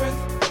best friend,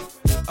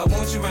 I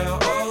want you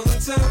around all the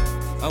time.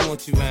 I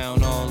want you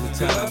around all the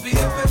time. Girl, I'll be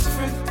your best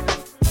friend.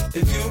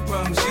 If you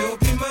promise you'll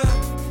be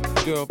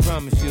mine. Girl,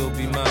 promise you'll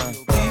be mine.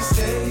 He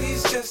said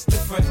he's just a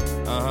friend.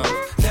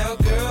 Now,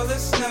 girl,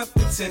 let's not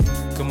pretend.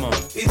 Come on.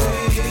 Either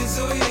he is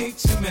or he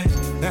ain't your man.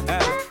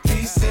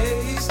 He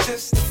said he's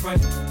just a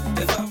friend.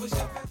 If I was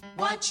your best friend.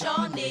 What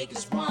y'all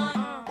niggas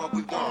want? What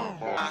we want?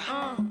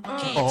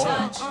 Can't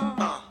touch.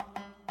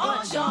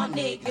 All y'all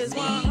niggas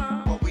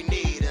need. What we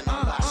need in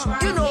our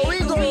lives. You know we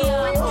go.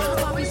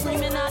 We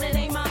screaming out it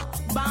ain't my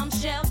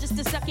bombshell. Just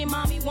a second,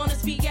 mommy wanna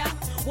speak out.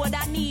 What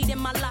I need in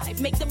my life,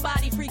 make the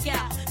body freak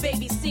out.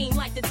 Baby seem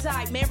like the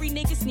type, marry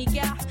niggas sneak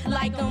out.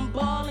 Like I'm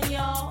ballin',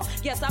 y'all.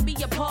 Guess I be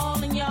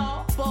appallin',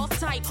 y'all. Boss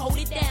type, hold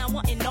it down,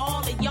 wantin' all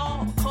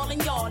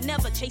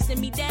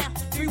chasing me down.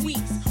 3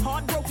 weeks,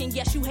 heartbroken,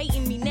 guess you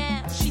hating me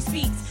now. She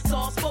speaks,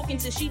 soft spoken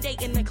till she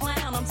dating the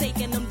clown. I'm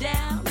taking them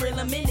down, reel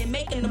them in and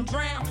making them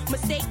drown.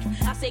 Mistake,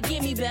 I said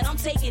give me, but I'm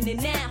taking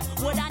it now.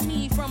 What I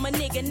need from a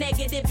nigga,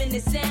 negative in the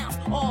sound.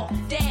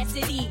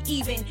 Audacity,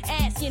 even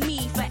asking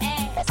me for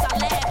ass. I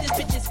laugh, this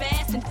bitch is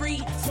fast and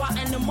free,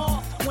 swatting them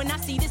off. When I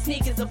see this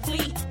nigga's a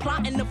flea,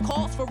 plotting of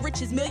calls for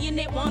riches,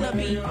 millionaire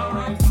wannabe.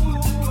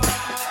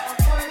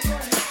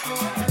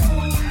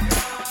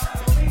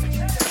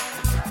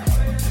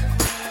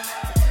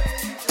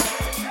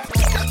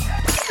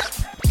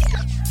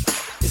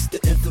 It's the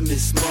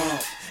infamous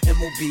mob,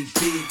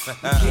 MOBB. You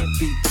can't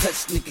be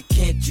touched, nigga,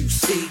 can't you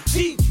see?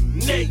 You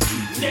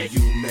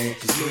man,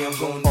 cause me, I'm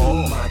gonna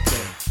do my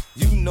thing.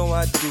 You know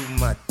I do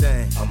my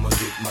thing. I'ma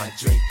get my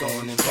drink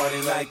on and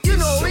party like you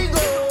it's know we okay.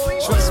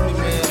 go. Trust me,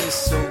 man,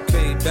 it's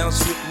okay.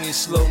 Bounce with me in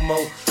slow-mo.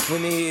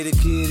 When they hear the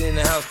kid in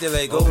the house, they're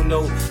like, oh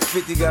no.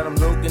 50 got them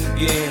looking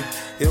again.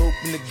 They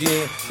open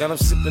again. Got them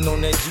sipping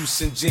on that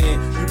juice and gin.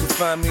 You can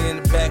find me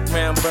in the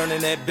background,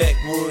 burning that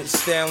backwood.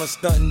 Styling,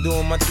 stunting,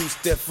 doing my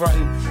two-step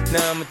fronting.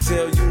 Now I'ma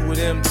tell you what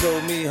them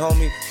told me,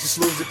 homie. Just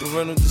lose it,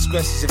 parental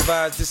discretion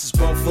advised. This is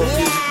grown folk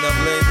music.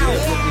 Now blend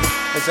in with me.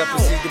 As I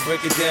proceed to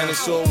break it down,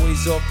 it's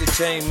always off the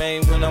chain,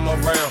 man, when I'm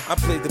around. I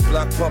played the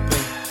block pumping,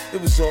 it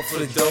was all for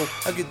the dough.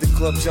 I get the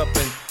club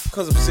jumping,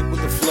 cause I'm sick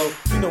with the flow.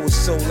 You know it's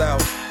so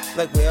loud,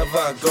 like wherever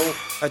I go.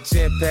 I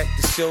jam-pack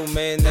the show,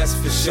 man, that's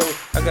for sure.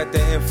 I got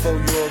the info,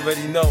 you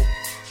already know.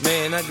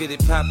 Man, I get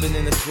it popping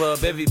in the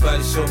club,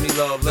 everybody show me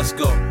love, let's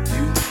go.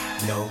 You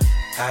know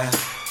I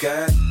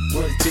got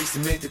what it takes to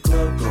make the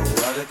club go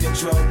out of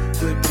control.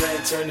 Quit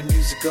playing, turn the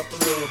music up a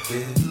little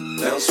bit.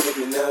 Bounce with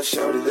me now,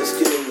 shout it, let's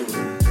get into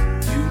it.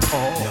 You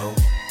know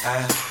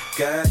I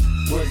got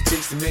what it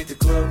takes to make the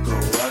club go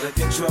out of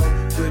control.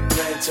 Quit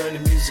playing, turn the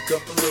music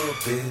up a little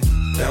bit.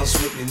 Bounce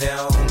with me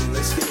now, homie,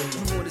 let's get into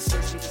it.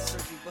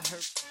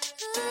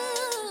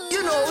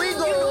 You know we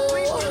go.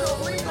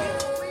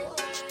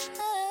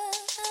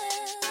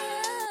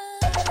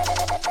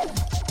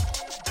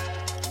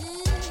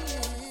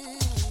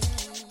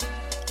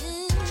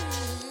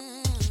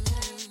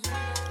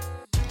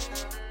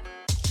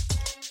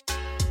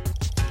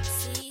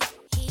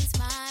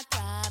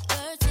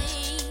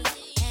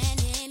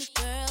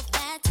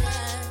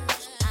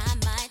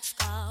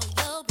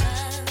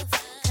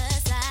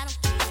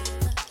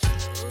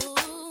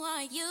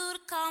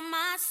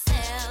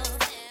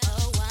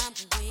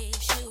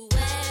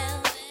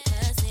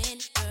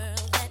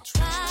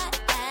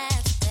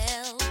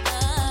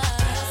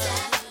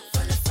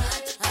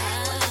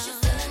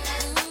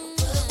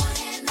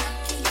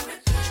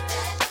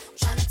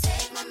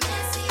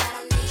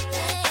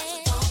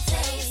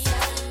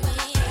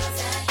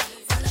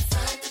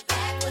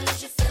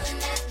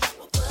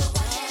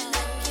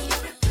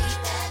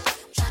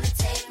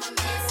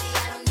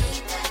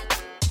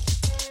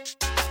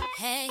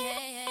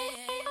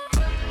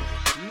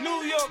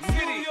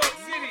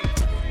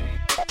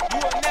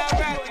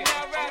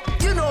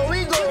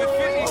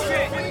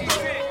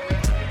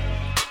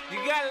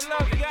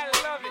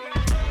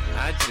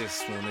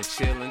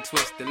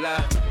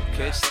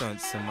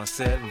 In my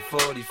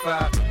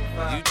 745,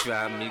 you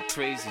drive me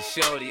crazy,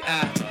 shorty.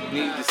 I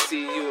need to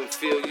see you and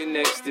feel you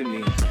next to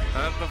me.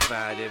 I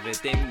provide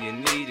everything you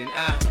need, and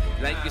I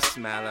like your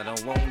smile. I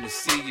don't want to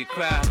see you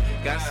cry.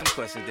 Got some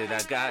questions that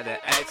I gotta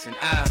ask, and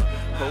I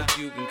hope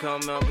you can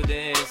come up with the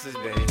answers,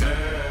 baby.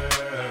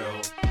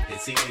 Girl,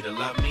 it's easy to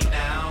love me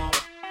now.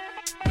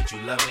 Would you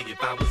love me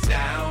if I was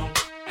down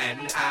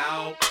and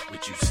out?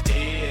 Would you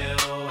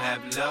still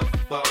have love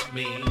for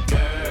me,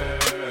 girl?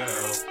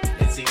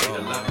 It's easy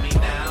to love me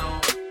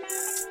now.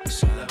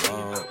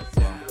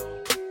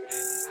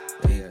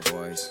 Big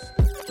boys,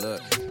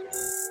 look.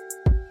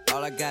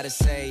 All I gotta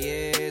say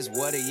is,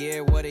 what a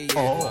year, what a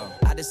year.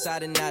 I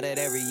decided now that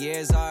every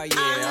year's our year.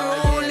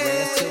 All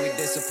year, until we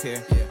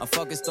disappear. I'm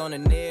focused on the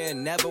near,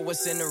 never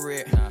what's in the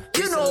rear.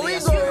 You know we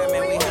go.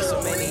 Man, we have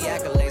so many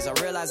accolades.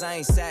 I realize I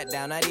ain't sat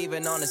down, not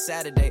even on a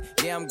Saturday.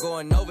 Yeah, I'm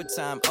going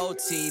overtime,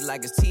 OT,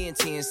 like it's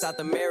TNT in South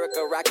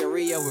America, rockin'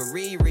 Rio with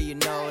Riri. You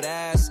know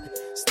that's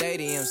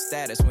stadium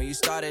status. When you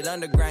started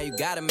underground, you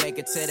gotta make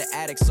it to the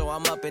attic. So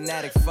I'm up in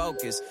attic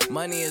focus.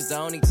 Money is the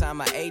only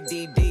time I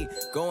ADD.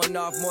 Going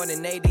off more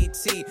than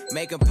ADT.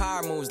 Making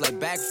power moves like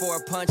back for a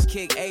punch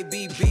kick,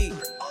 ABB.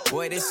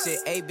 Boy, this shit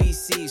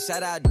ABC.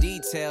 Shout out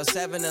Detail.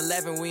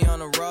 7-Eleven, we on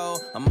the roll.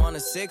 I'm on the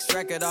 6th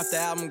record off the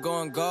album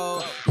going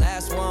gold.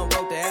 Last one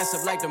woke the ass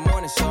up like the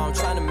morning show. I'm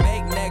trying to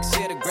make next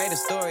year the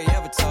greatest story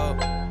ever told.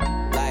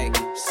 Like,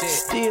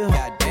 shit,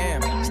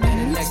 goddamn.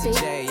 Standing next to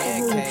J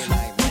and K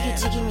like,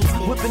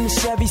 man. What up in the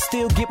Chevy,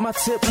 still get my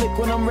tip lick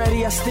when I'm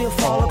ready. I still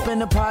fall up in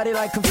the party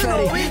like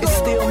confetti. It's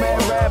still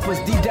mad rappers,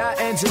 D-Dot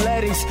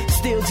Angeletti's.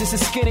 Still just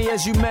as skinny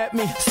as you met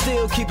me.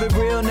 Still keep it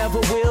real, never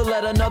will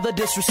let another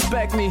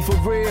disrespect me. For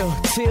real,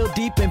 till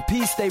deep in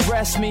peace they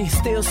rest me.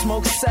 Still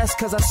smoke cess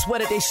cause I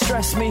sweat it, they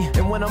stress me.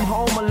 And when I'm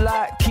home a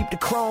lot, keep the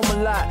chrome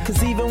a lot.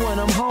 Cause even when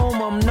I'm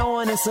home, I'm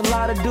knowing it's a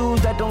lot of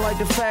dudes that don't like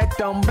the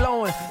fact I'm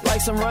blowing.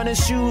 Like some running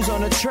shoes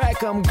on the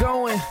track, I'm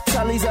going.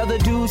 Tell these other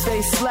dudes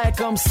they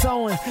slack, I'm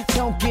sewing.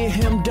 Don't get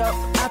hemmed up,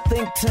 I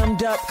think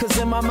timmed up. Cause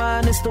in my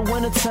mind it's the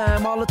winter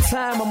time. All the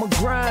time I'ma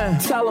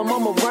grind. Tell them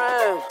I'm a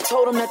rhyme.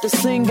 Told them that the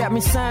sing got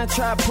me signed.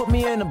 Try to put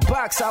me in a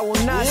box, I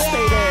will not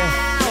stay there.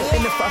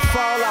 And if I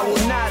fall, I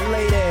will not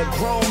lay there.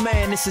 Grown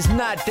man, this is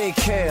not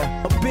daycare.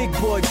 A big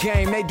boy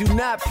game, they do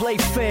not play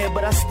fair.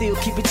 But I still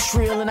keep it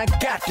trill and I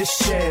got to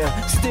share.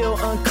 Still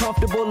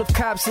uncomfortable if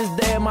cops is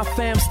there. My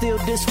fam still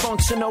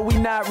dysfunctional, we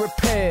not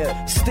repaired.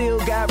 Still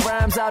got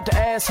rhymes out the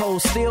asshole.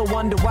 Still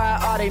wonder why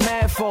are they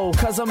mad for?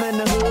 Cause I'm in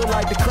the hood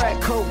like the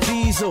crack coke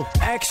diesel.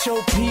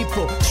 Actual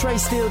people, Trey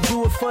still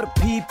do it for the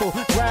people.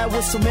 Ride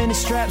with so many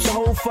straps, the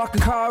whole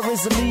fucking car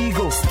is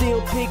illegal.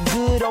 Still pick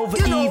good over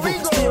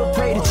evil. Still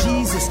pray to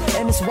Jesus.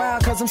 And it's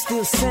wild cause I'm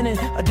still sinning.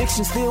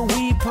 Addiction still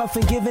weed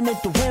puffing, giving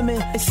it to women.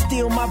 It's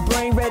still my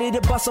brain ready to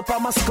bust up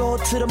out my skull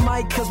to the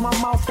mic. Cause my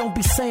mouth don't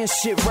be saying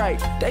shit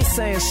right. They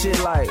saying shit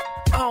like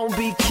I don't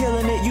be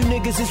killing it, you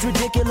niggas is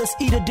ridiculous.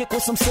 Eat a dick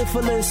with some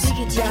syphilis.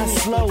 Die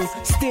slow,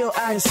 still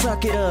I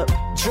suck it up.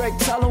 Drake,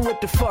 tell him what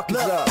the fuck is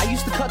up. I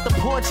used to cut the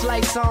porch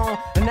lights on,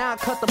 and now I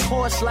cut the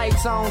porch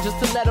lights on, just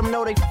to let them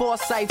know they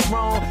foresight's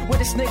wrong. Where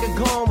this nigga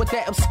gone with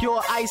that obscure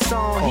ice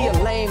on? He a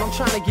lame, I'm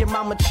trying to get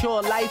my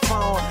mature life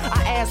on.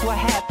 I asked what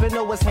happened,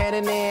 or what's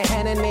handing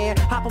in.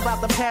 Hop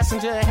about the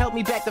passenger and help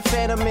me back to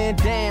Fetterman.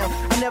 Damn,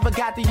 I never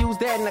got to use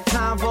that in a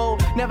convo.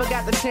 Never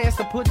got the chance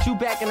to put you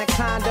back in a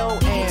condo.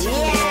 And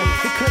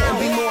it couldn't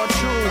be more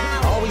true.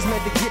 Always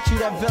meant to get you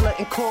that villa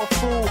in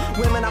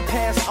Corfu. Women I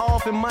passed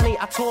off and money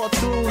I tore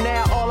through.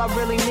 Now all I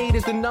really need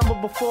is the number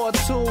before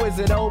 2. Is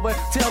it over?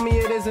 Tell me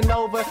it isn't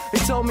over. They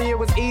told me it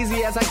was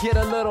easy as I get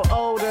a little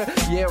older.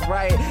 Yeah,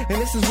 right.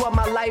 And this is what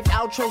my life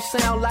outro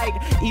sound like.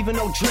 Even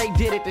though Drake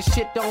did it, the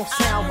shit don't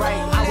sound right.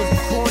 I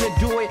was born to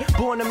do it,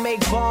 born to make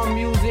bomb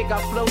music.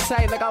 I flow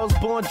tight like I was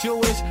born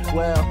Jewish.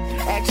 Well,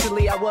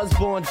 actually I was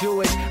born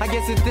Jewish. I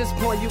guess at this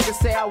point you could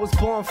say I was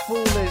born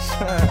foolish.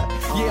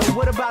 Yeah,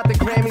 what about the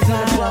Grammys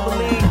and the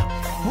bubbly?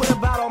 What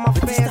about all my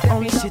fans? This the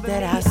only shit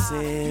that I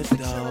sip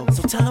though.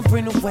 So tell them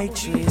bring the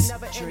waitress.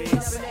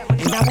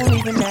 And I won't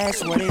even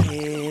ask what it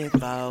hit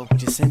for.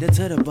 Just send it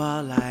to the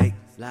bar like.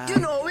 You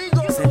know we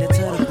go. Send it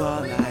to the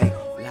bar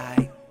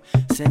like.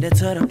 Send it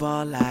to the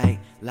bar like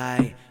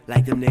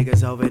them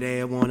niggas over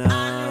there wanna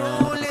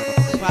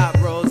pop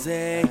rose,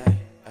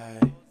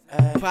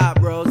 pop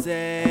rose,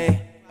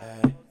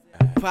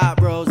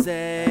 pop rose,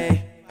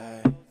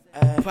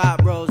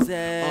 pop rose.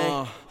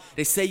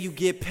 They say you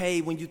get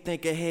paid when you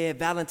think ahead.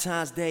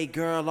 Valentine's Day,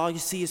 girl, all you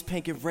see is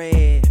pink and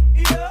red.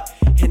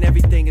 And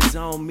everything is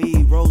on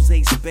me. Rose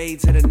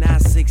spades at a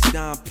 9-6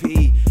 Don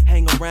P.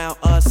 Hang around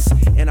us,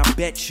 and I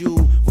bet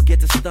you will get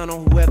to stun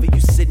on whoever you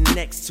sitting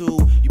next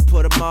to. You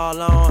put them all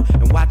on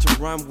and watch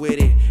them run with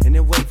it, and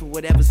then wait for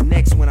whatever's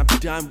next when I'm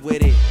done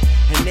with it.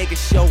 And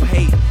niggas show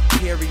hate,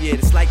 period.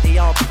 It's like they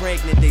all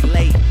pregnant, they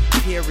late,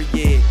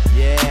 period.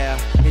 Yeah,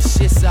 and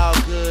shit's all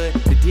good.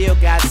 The deal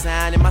got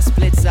signed and my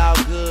split's all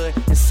good.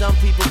 And some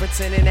people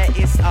pretending that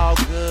it's all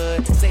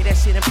good. Say that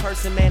shit in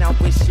person, man, I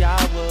wish y'all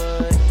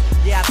would.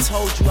 Yeah, I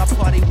told you I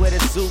party with a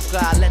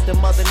Zuka. I let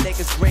them other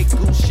niggas break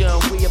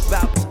Gusha, and we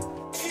about to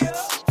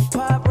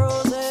pop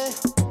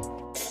rose,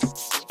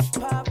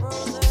 pop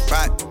rose.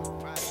 Right,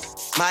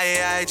 my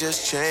AI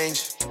just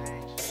changed.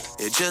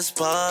 It just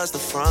buzzed the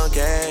front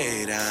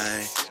gate.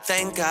 I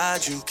thank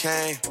God you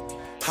came.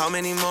 How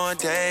many more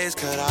days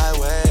could I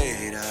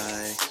wait?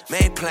 I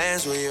made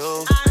plans with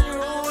you,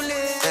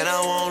 and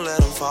I won't let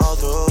them fall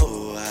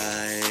through.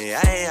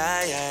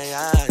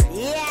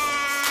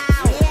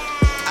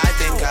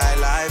 I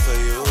lie for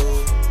you.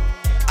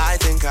 I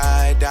think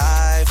I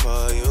die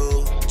for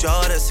you.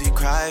 Jodeci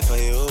cry for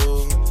you.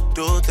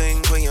 Do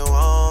things when you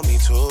want me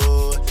to.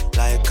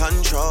 Like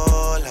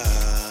controller.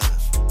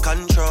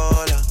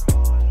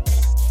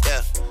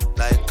 Yeah,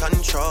 like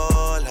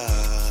controller.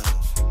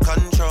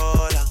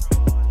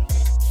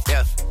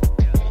 Yeah.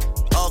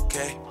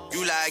 Okay,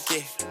 you like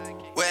it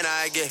when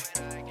I get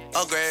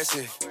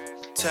aggressive.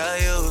 Tell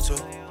you to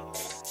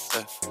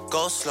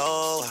go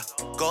slower,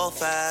 go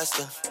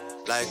faster.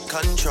 Like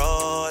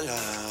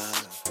controller.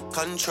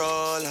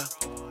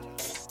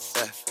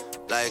 Yeah,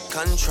 like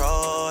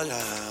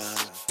controller.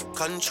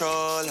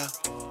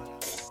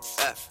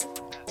 Yeah.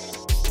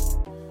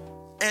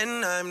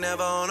 And I'm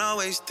never on a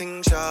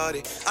wasting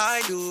shawty.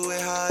 I do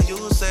it how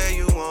you say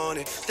you want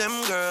it. Them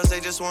girls,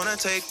 they just wanna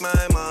take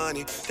my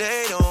money.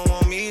 They don't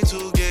want me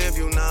to give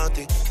you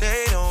nothing.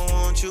 They don't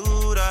want you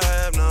to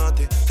have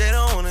nothing. They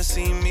don't wanna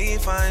see me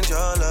find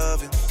your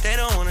loving. They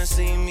don't wanna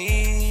see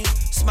me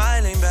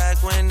smiling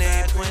back when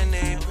they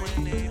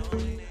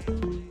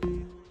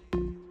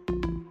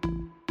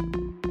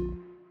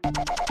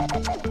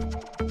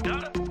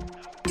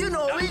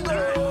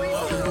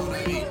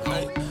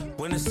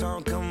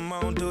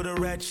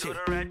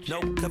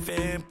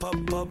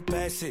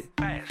fast it.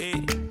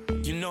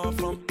 You know I'm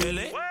from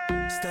Philly.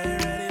 Stay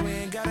ready, we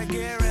ain't gotta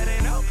get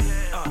ready, no.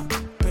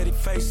 Pretty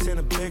face and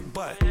a big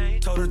butt.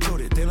 Told her toot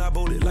it, then I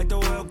boot it like the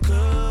World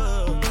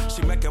Cup.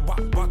 She make it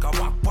walk, walk,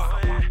 walk,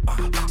 walk.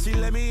 She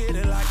let me hit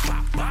it like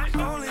pop, pop.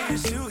 Only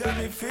if you got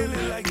me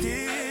feeling like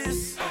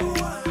this. Oh,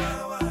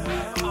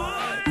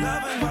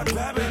 loving my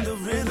grabbing the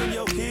rhythm,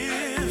 your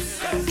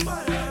hips.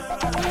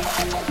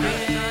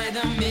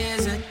 Rhythm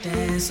is a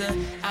dancer.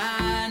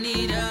 I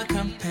need a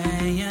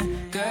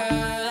companion.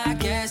 Girl, I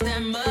guess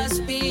that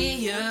must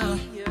be you.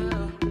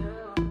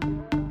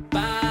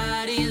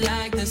 Body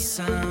like the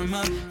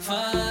summer.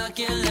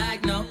 Fucking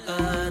like no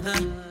other.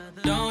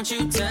 Don't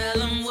you tell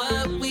them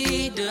what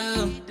we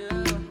do.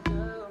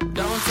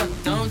 Don't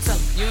tell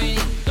them, you ain't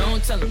need.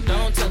 Don't tell them,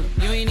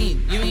 you ain't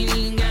need. You ain't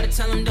even gotta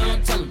tell them,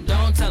 don't tell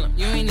them,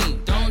 you ain't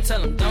need. Don't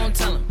tell them,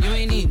 you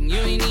ain't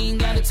even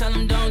gotta tell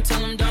them, don't tell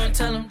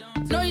them.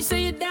 Know you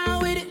say you're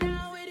down with it.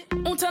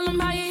 Won't tell them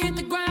how you hit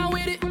the ground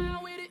with it.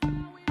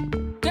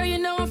 Girl, you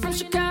know I'm from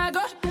Chicago.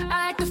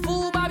 I act a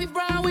fool, Bobby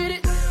Brown with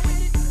it.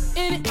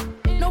 In it,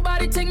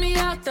 nobody take me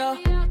out though.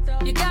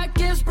 You got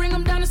gifts, bring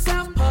them down to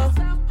South Pole.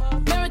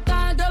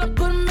 Marathon, girl, I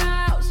put them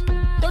out.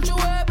 Don't you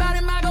worry about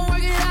it, I gon'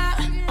 work it out.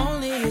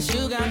 Only if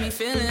you got me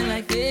feeling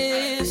like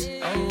this.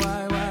 Oh,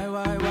 why?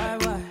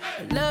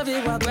 Love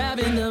it while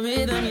grabbing the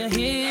rhythm, your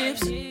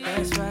hips.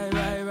 That's right.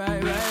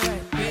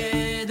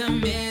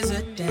 Rhythm is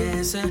a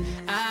dancer.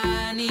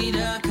 I need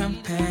a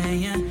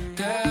companion.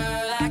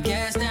 Girl, I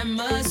guess that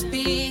must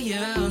be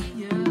you.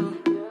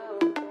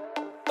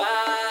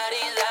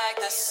 Body like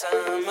the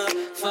summer.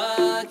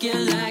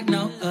 Fucking like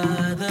no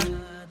other.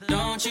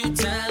 Don't you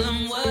tell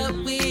them what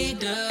we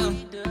do.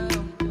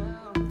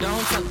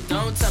 Don't tell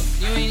them,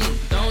 you ain't need.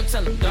 Don't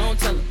tell them,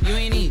 you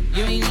ain't need.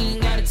 You ain't even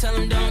gotta tell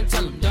them, don't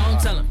tell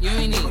them, you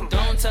ain't need.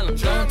 Don't tell them,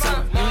 you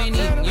ain't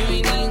need. You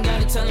ain't even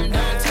gotta tell them,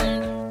 don't tell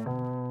them.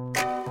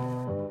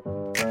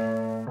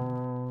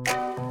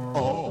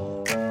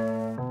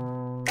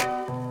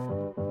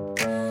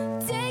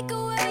 Take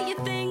away your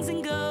things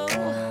and go.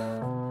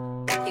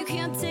 You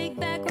can't take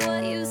back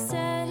what you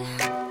said.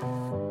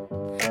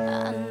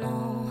 I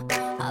know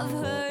I've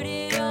heard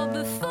it all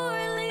before,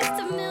 at least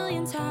a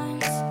million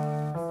times.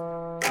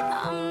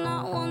 I'm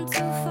not one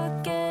to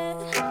forget.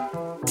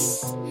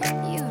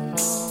 You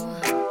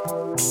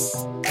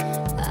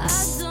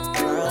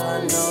know I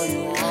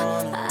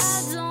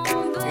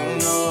don't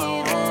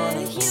believe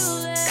that you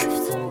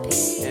left in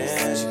pieces.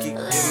 Yeah, she keep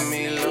giving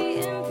me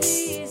look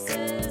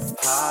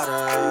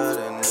hotter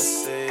than the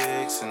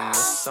 6 in the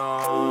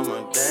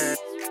summer. Damn,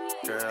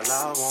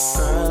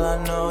 girl, I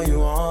know you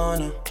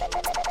wanna.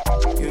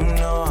 You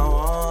know I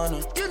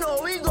wanna. You know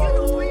we go.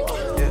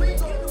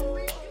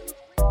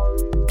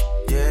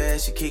 Yeah,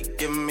 she keep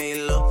giving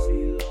me look.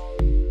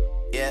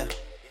 Yeah,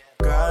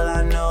 girl,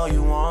 I know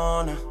you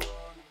wanna.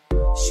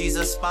 She's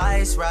a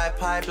spice, ride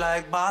pipe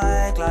like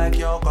bike, like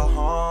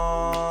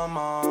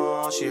Yokohama.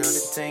 She heard the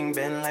thing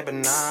bend like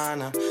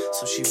banana,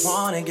 so she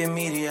wanna give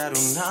me the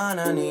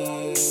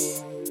adunanani.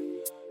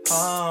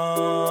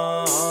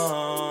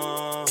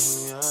 Oh,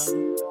 yeah.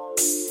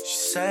 She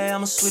say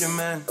I'm a sweeter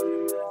man,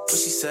 but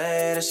she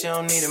say that she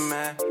don't need a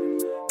man.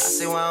 I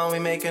say, why don't we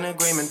make an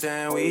agreement,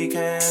 then we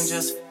can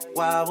just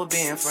while we're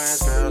being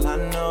friends. Girl, I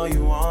know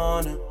you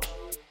wanna.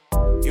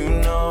 You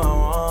know I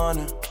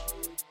wanna.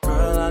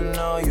 Girl, I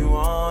know you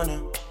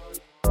wanna.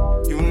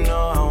 You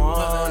know I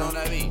wanna.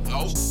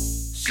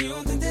 She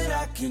don't think that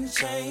I can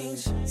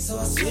change, so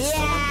I switched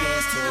from a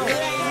Benz to a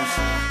Range.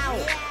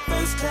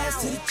 First class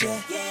to the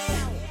jet.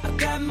 I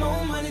got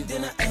more money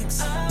than an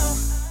ex.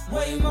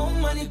 Way more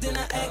money than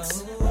an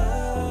ex.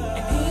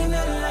 And he ain't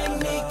nothing like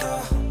me,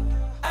 girl.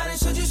 I done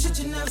showed you shit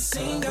you never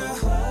seen, girl.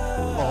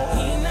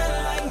 He ain't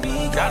nothing like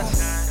me, girl.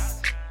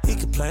 He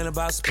complain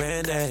about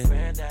spending.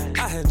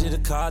 I hand you the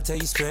car, tell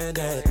you spend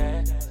it.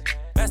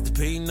 Master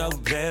P, no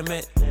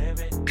limit.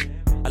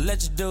 I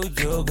let you do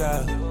you,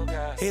 girl.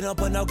 He don't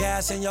put no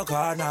gas in your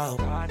car, no.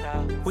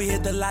 We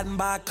hit the lot and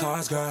buy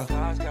cars, girl.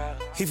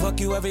 He fuck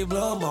you every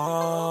blue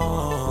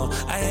moon.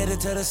 I hit it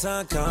till the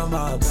sun come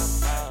up.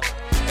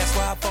 That's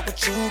why I fuck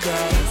with you,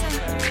 girl.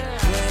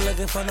 You ain't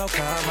looking for no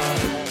karma.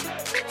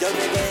 Yo,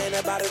 nigga ain't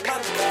about his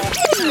money, girl.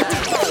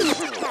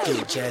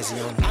 Get jazzy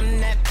on. I'm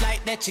that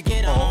flight that you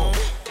get on.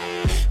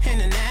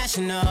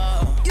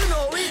 International. You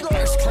know we go.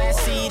 First class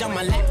seat on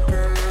my lap,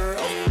 girl.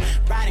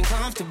 Riding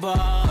comfortable.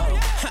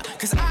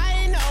 Cause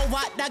I know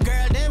what that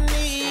girl them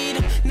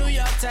need. New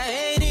York to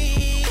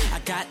Haiti. I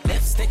got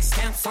lipstick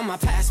stamps on my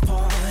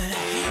passport.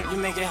 You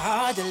make it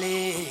hard to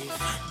leave.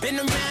 Been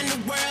around the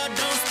world,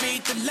 don't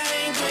speak the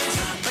language.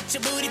 But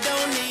your booty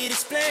don't need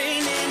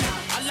explaining.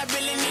 All I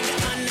really need to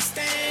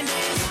understand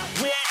is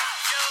when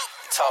you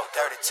talk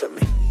dirty to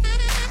me.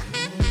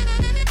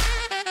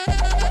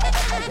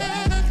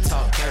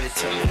 Talk dirty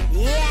to me.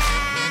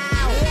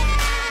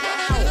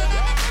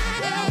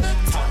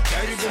 Talk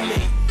dirty to me.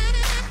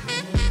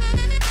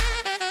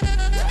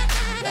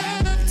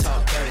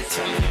 Talk dirty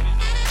to me.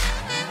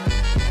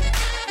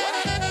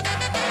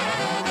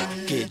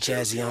 Get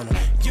jazzy on them.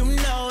 You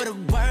know the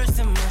worth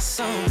of my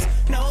songs.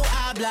 No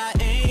habla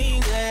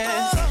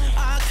English.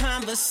 Our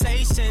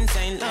conversations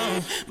ain't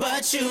long,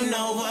 but you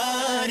know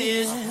what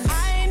is.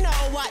 I know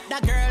what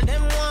that girl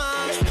them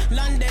want.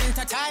 London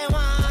to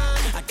Taiwan.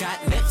 I got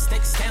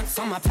lipstick stamps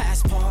on my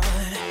passport.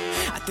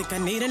 I think I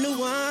need a new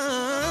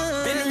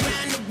one. Been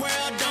around the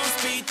world, don't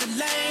speak the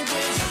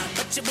language,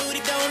 but your booty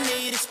don't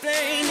need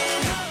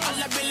explaining. All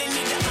I really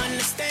need to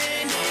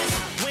understand is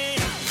when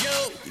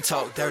you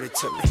talk dirty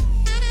to me.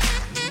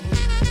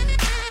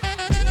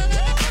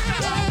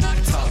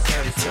 Talk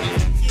dirty to me.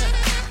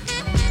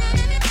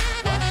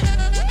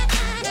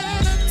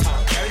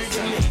 Talk dirty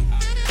to me.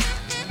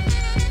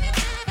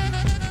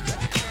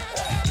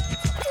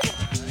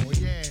 Oh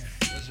yeah,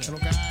 hello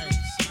guys.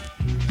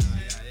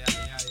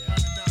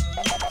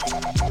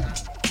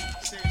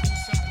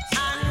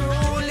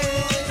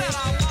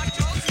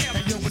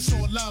 Hey yo, it's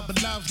all love,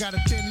 but love's got a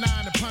thin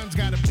line, and puns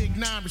got a big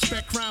nine.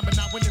 Respect crime, but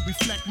not when it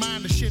reflect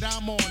mine. The shit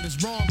I'm on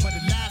is wrong, but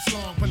it lasts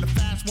long. When the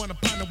fast one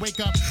upon to wake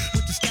up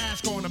with the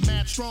stash going, I'm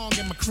mad strong,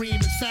 and my cream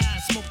is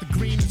fast. Smoke the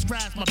green and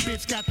scratch, my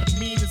bitch got the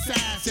meanest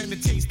ass, and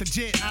it tastes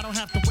legit. I don't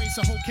have to waste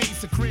a whole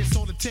case of Chris.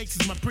 All it takes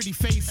is my pretty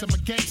face. I'm a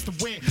gangster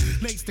wit.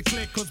 Lace the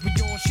click, cause we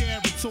all share.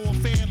 It's all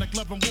fair, like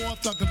love and war.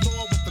 Thug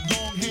galore with the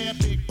long hair.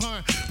 Big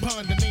pun,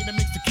 the name that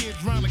makes the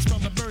kids run. Like spell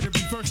the murder,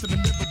 reverse them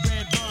and never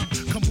red rum.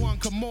 Come one,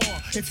 come more.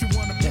 If you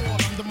wanna more,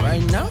 I'm the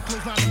right now.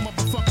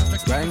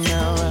 Right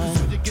now,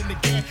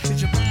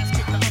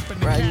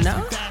 right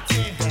now.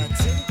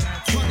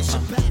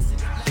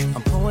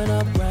 I'm pulling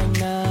up right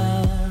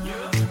now.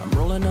 I'm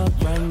rolling up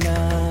right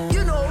now.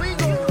 You know we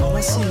go. All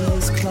I see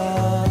is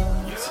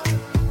clouds.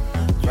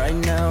 Right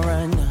now,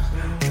 right now.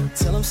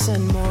 Till I'm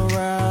sending more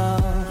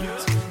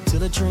rounds. Till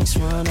the drinks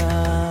run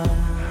out.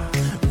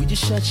 We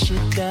just shut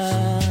shit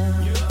down.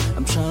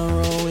 I'm trying to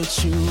roll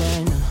with you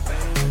right now.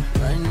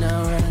 Right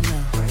now, right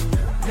now.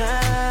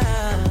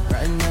 Nah.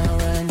 Right now,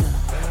 right now.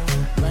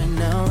 Right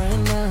now, right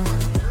now.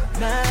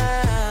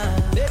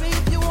 Nah. Baby,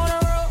 if you wanna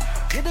roll,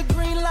 get the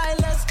green light,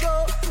 let's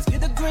go. Let's get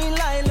the green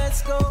light,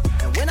 let's go.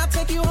 And when I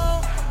take you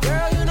home,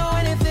 girl, you know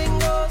anything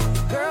goes.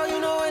 Girl, you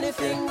know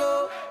anything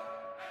goes.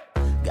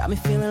 Got me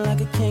feeling like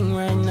a king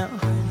right now.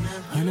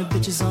 100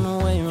 bitches on the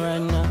way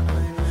right now.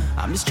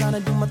 I'm just trying to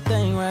do my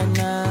thing right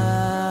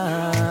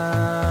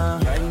now.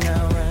 Right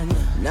now, right now.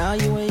 Now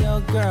you and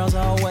your girls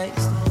always.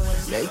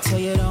 They tell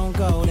you don't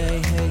go, they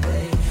hate.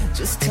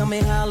 Just tell me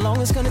how long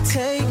it's gonna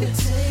take.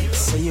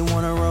 Say you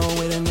wanna roll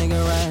with a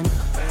nigga right now.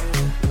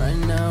 Right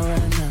now,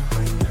 right now.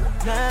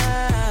 Nah.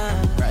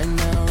 Right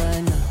now,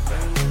 right now.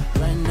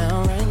 Right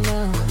now, right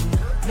now.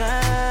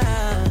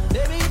 Nah.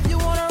 Baby, if you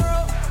wanna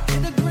roll,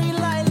 get the green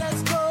light,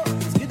 let's go.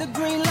 Let's get the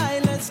green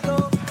light, let's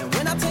go. And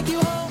when I take you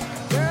home,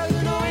 girl,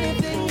 you know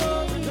anything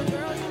goes.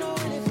 Girl, you know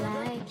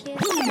anything.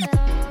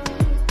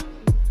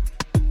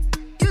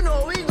 You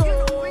know we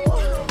go.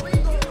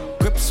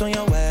 Grips on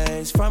your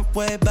ways, front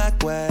way,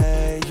 back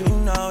way. You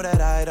know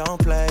that I don't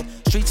play.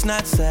 Streets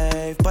not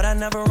safe, but I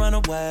never run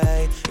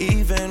away,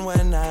 even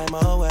when I'm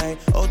away.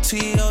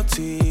 OT,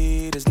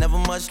 OT, there's never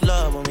much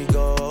love when we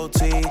go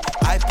OT.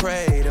 I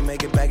pray to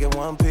make it back in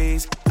one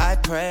piece. I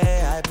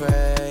pray, I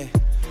pray.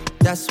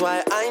 That's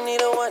why I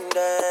need a one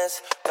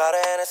dance. Got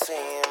a Hennessy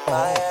in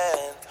my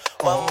hand.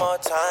 One more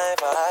time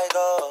before I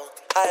go.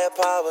 Higher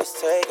powers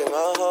taking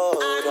a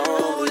hold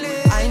on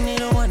me. I need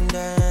a one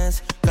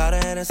dance. Got a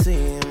Hennessy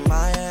in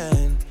my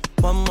hand.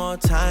 One more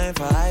time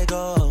before I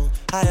go.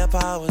 Higher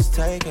powers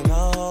taking a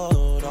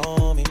hold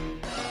on me.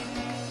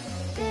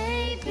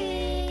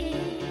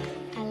 Baby,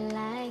 I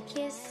like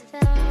your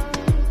stuff.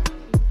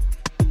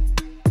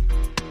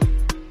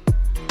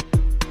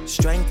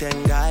 Strength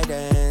and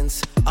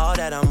guidance, all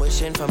that I'm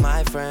wishing for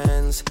my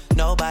friends.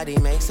 Nobody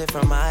makes it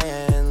from my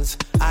ends.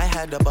 I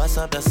had to bust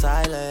up the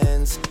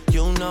silence.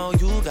 You know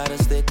you gotta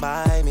stick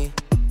by me.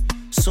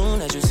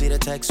 Soon as you see the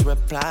text,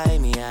 reply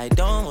me. I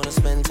don't wanna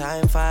spend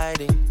time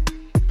fighting.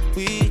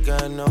 We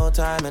got no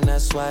time, and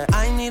that's why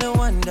I need a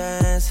one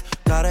dance.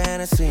 Got a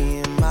Hennessy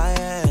in my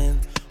hand.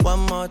 One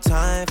more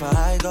time before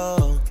I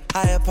go.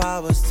 Higher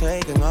powers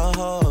taking a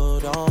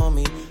hold on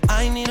me.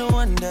 I need a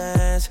one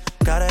dance.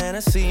 Got a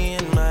Hennessy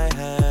in my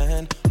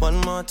hand. One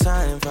more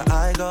time before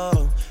I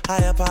go.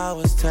 Higher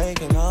powers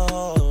taking a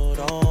hold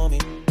on me.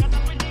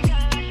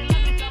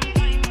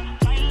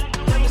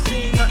 Never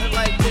seen nothing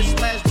like this.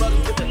 Smash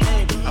brothers with the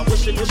name. I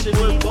wish it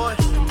would, boy.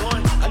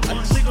 I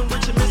sleep with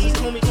Richard, Mrs.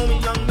 Call me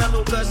Young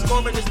Mellow, cause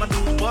scoring is my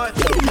new boy.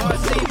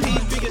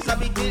 CP's biggest, I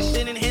be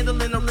dishing and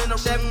handling them in a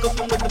chef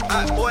cooking with the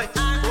pot, boy.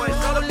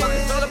 It's all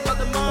about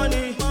the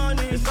money.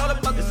 It's all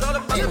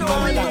about the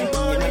money.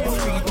 You make a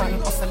street man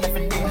hustle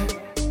every day.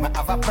 Me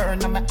have a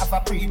burn and me have a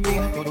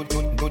prepaid.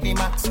 Do the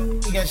max,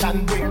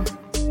 Asian brain.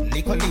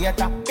 Liquor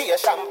later, be a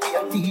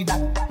champagne, tea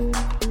that.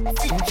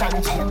 Finch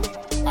and chain.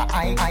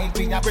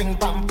 I bring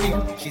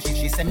pamphlet.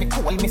 She say me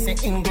cool, me say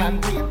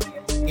England rain.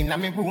 Inna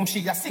me room,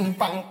 she a sing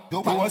pang.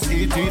 You go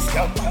see this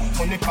girl.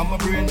 Money come a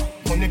brain,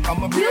 money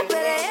come a brain. You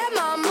better have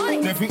my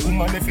money. Every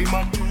woman, every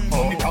man.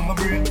 Money come a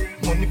brain,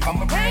 money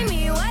come a brain. Pay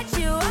me what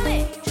you want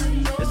it.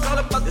 It's all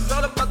about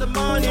the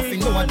money.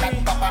 Don't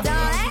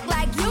act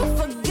like you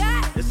forgot.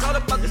 It's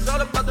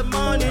all about the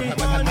money.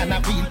 Man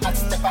a real hot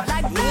stepper.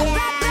 Like in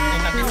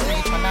the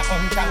street, man a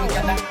ungang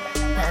gather.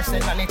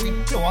 Personality,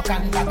 cloak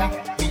and dagger.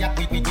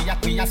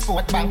 We a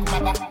sport bank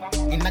robber.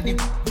 Inna the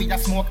we a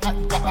smoke hot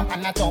rapper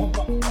and a town.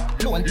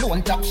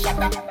 Lone top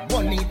shatter.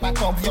 One need for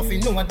thugs, you fi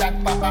know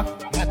that papa.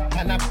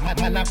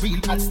 Man a real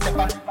hot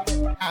stepper.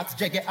 Ask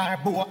Jaggy or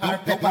Bo or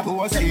Pepper.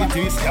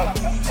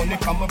 Money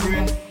come my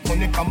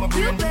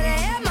brain. You better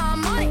have my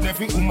money.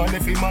 Every woman,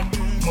 every man.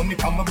 Money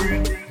come my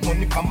brain.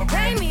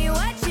 Pay me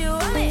what you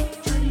want it.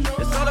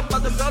 It's all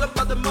about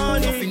the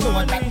money. You fi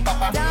know that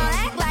papa. Don't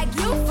act like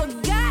you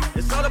forgot.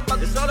 It's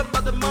all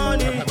about the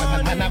money.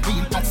 Man a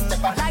real hot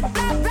stepper. Like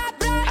blah blah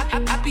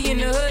blah. I be in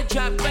the hood,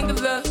 drop finger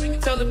love.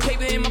 Tell the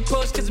paper in my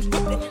purse, cause I'm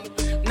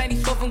whipping.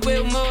 94 from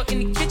Wilmore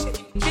in the kitchen.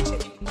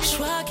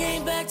 Schwa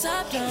came back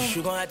top down.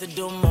 You gon' have to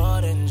do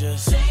more than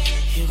just.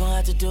 You gon'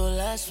 have to do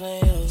less for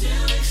you.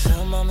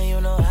 So mama,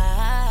 you know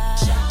I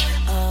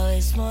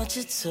always want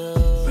you to.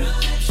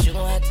 You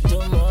gon' have to do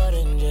more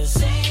than just.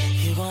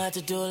 You gon' have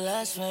to do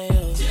less for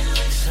you.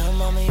 So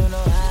mama, you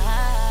know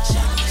I.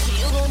 So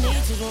you gon'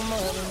 need to do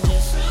more than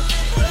just.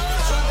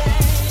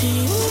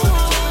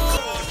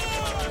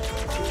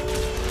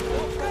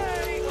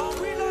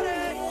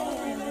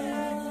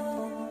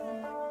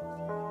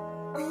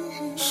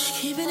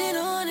 Keeping it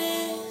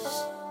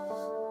honest.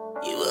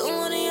 You wouldn't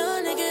want a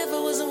young nigga if I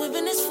wasn't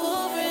whipping this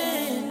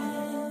foreign.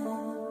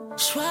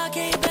 Schwa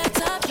came back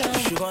top down.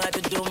 You gon' have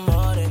to do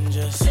more than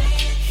just.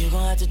 You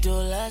gon' have to do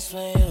less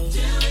for you.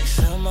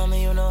 So mama,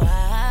 you know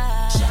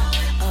I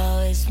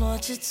always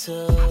want you to.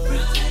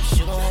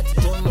 You gon' have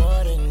to do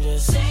more than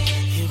just.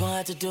 You gon'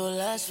 have to do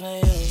less for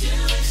you.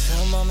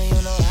 So mama,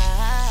 you know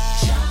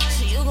I.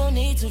 So you gon'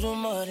 need to do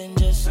more than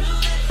just. You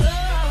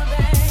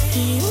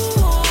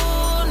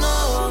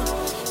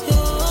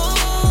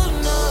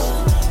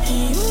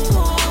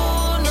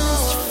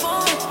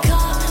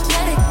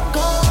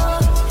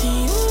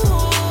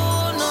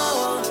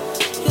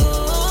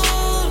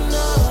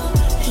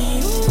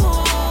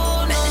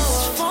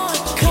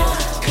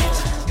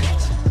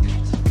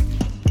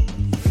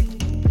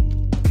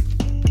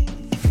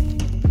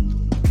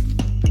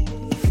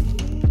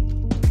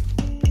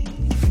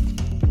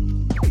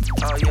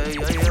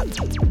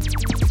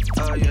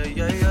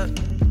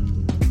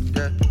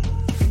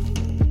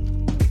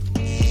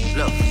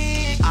know.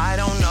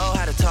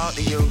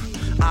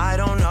 I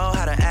don't know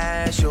how to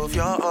ask you if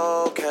you're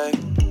okay.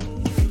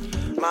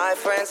 My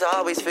friends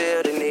always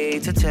feel the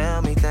need to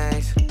tell me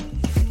things.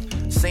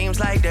 Seems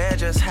like they're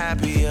just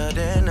happier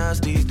than us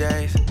these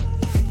days.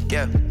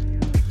 Yeah.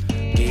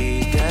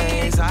 These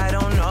days I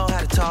don't know how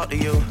to talk to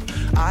you.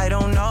 I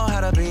don't know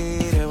how to be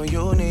there when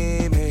you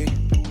need me.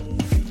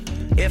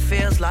 It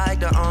feels like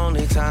the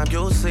only time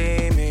you'll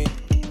see me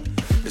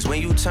is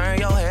when you turn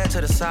your head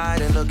to the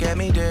side and look at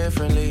me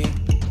differently.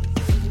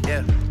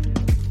 Yeah.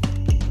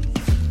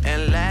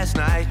 And last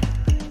night,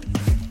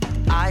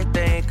 I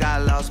think I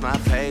lost my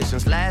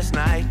patience. Last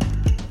night,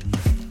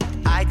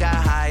 I got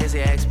high as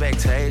the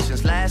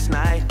expectations. Last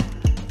night,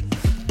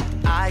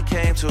 I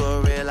came to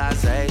a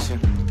realization,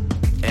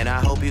 and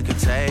I hope you can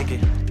take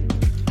it.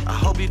 I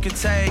hope you can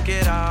take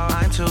it all.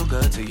 I'm too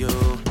good to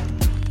you.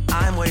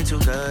 I'm way too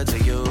good to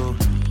you.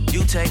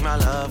 You take my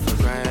love for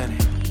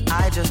granted.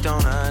 I just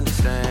don't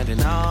understand it.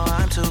 No,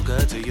 I'm too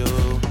good to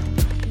you.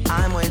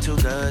 I'm way too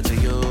good to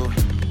you.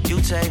 You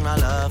take my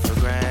love for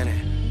granted.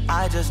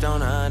 I just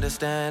don't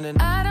understand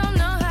it. I don't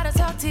know how to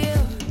talk to you.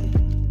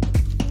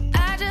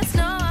 I just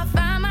know I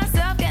find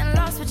myself getting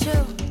lost with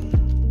you.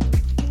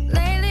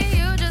 Lately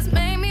you just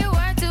made me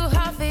work too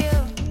hard for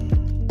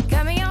you.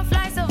 Got me on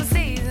flights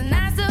overseas and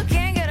I still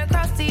can't get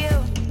across to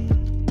you.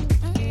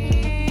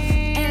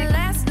 And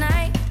last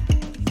night,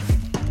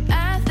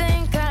 I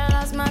think I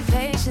lost my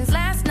patience.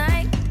 Last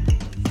night,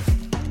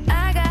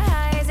 I got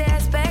high as the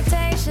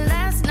expectation.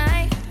 Last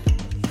night,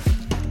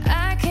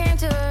 I came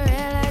to a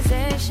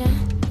realization,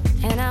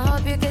 and I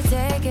hope you could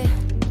take it.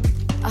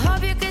 I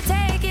hope you could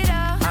take it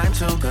all. I'm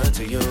too good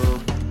to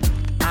you.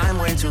 I'm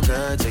way too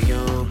good to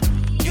you.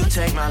 You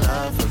take my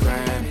love for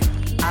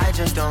granted. I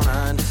just don't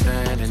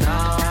understand it. No,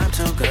 I'm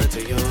too good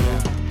to you.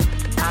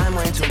 I'm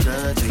way too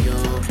good to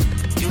you.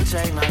 You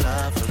take my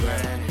love for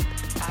granted.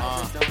 I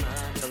just don't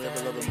understand. A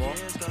little bit more.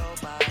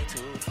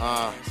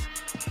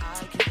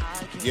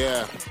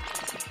 Yeah.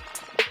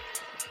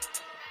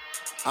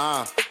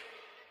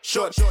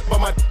 Short, but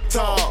my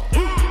tall.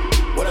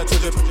 What I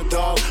told you,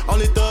 dog.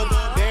 Only thug,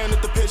 down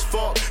at the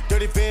pitchfork.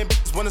 Dirty van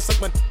bitches wanna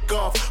suck my dick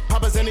off.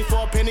 Papa's any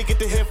for a penny, get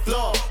the hit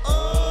floor.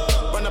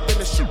 Run up in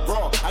the shit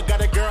raw. I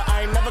got a girl,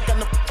 I ain't never got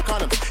no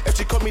condoms. If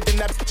she call me, then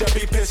that bitch, I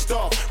be pissed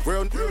off.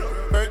 Real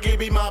Berkey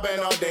be mobbing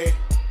all day.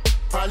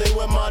 Probably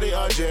with Marty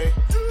or Jay.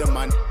 The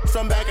man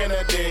from back in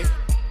the day.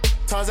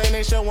 Tarzan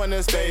ain't showing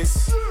his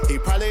face. He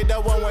probably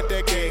the one with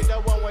the K.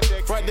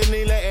 Front the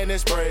knee letting it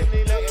spray.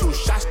 2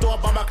 shots to a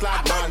bomber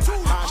clock man.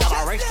 Shot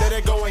my ranks, let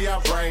it go in your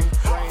brain.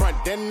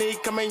 Front then he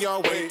coming your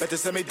way. Better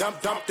send me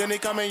dump, then he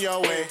coming your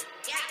way.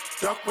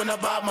 duck when the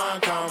bad man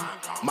come.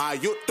 My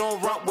youth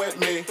don't rock with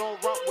me.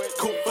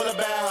 Coop full of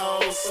bad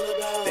hoes.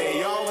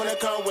 They all wanna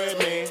come with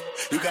me.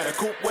 You got a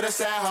coupe with a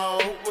sad hoe.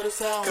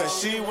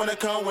 Cause she wanna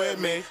come with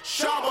me.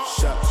 Shabba.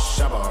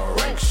 Shabba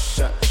ranks.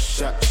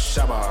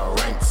 Shabba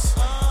ranks.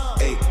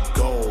 8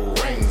 gold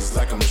rings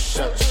like I'm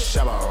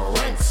Shabba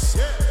ranks.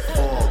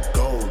 4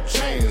 gold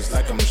chains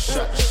like I'm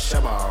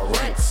Shabba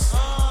ranks.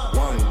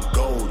 1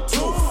 gold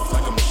tooth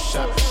like I'm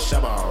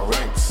Shabba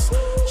ranks.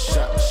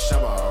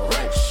 Shabba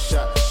ranks.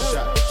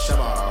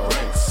 Shabba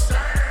ranks.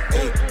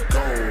 8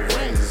 gold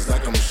rings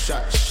like I'm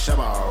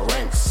Shabba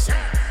ranks.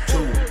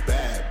 2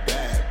 bad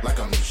like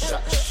I'm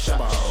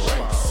Shabba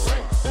ranks.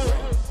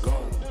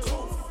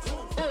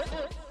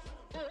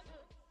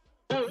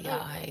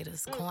 Y'all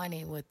haters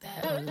corny with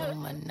that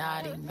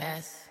Illuminati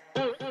mess.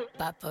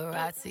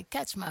 Paparazzi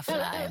catch my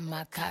fly and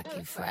my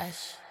cocky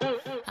fresh.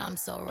 I'm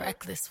so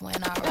reckless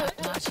when I rock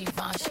my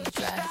Givenchy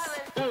dress.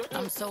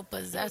 I'm so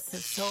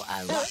possessive, so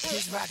I rock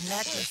his rock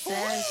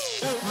necklaces.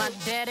 My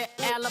daddy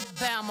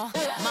Alabama,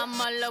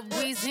 mama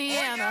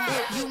Louisiana.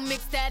 You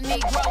mix that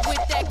Negro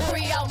with that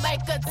Creole,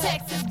 make a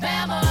Texas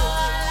Bama. I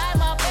like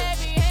my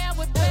baby hair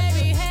with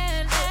baby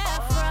hair and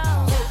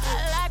afro. I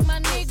like my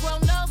Negro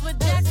nose with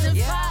Jackson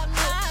 5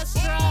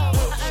 nostrils.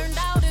 I earned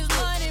all this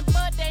money,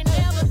 but they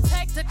never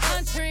take the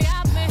country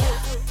out me.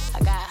 I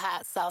got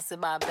hot sauce in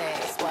my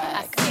bag, swag.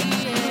 I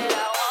see it,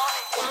 I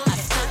want it. I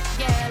stunt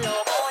yellow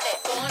on it.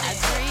 I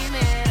dream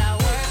it, I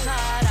work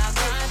hard, I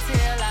grind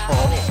till I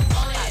own it.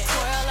 I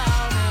twirl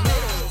on them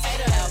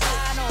hitters,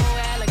 albino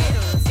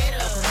alligators,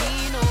 El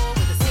Camino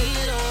with the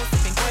CeeLo,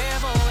 sipping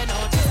Cuervo and no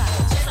chisa.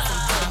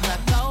 Sometimes I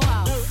go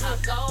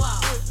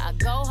out, I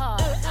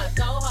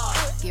go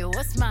hard, get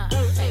what's mine,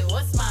 hey,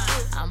 what's mine?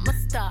 I'm a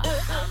star,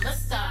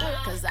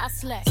 cause I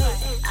slay,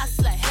 I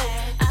slay,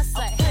 I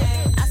slay,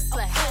 I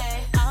slay,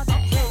 all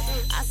day,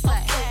 I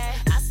slay,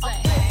 I slay,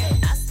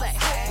 I slay,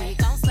 we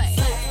gon' slay,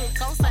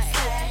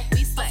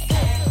 we slay,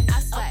 I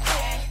slay,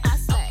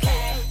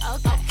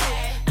 okay,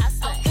 I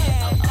slay,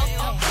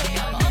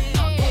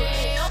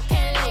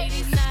 okay,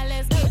 ladies, now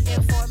let's get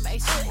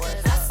information,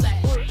 I slay,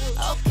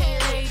 okay,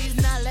 ladies,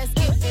 now let's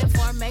get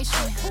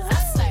information, I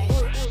slay,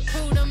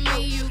 prove to me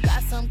you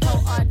got some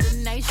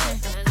coordination,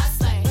 I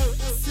slay,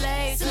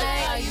 slay,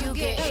 or you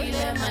get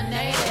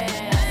eliminated.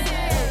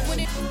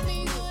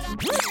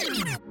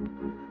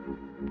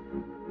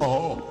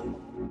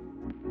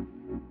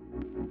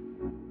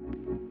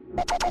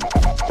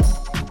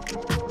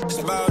 It's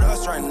about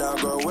us right now,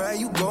 girl, where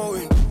you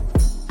going?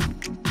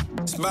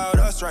 It's about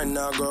us right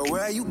now, girl,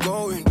 where you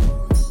going?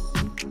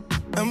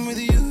 I'm with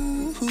you.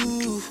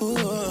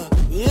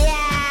 Yeah.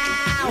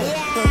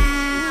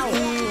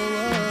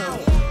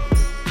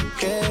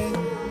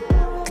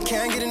 I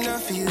can't get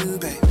enough of you,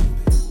 babe.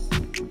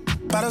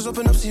 Bottles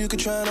open up so you can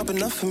try and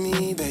open up for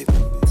me, babe.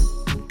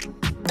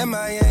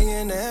 MIA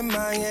in the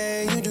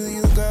MIA, you do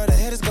you, girl. The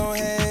haters gon'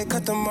 hate,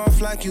 cut them off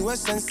like you a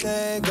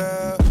sensei,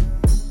 girl.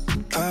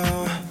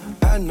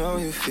 I know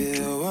you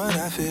feel what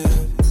I feel.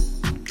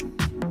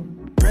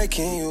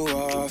 Breaking you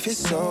off, it's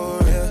so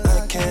real.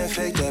 I can't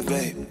fake that,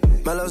 babe.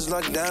 My love's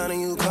locked down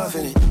and you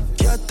coughing it.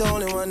 You're the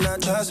only one I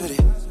trust with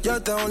it. You're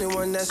the only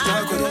one that's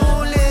stuck with it.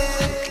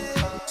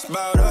 It's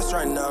about us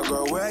right now,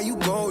 girl, where you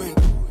going?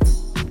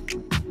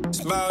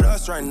 It's about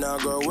us right now,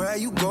 girl, where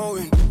you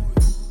going?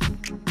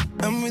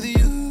 I'm with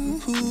you.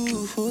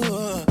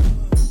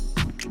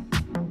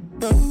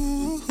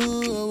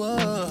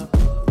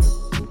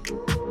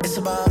 It's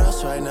about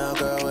us right now,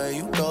 girl, where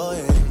you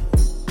going?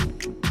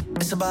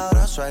 It's about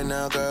us right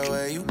now, girl,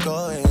 where you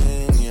going?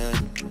 Yeah,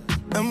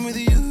 I'm with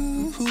you.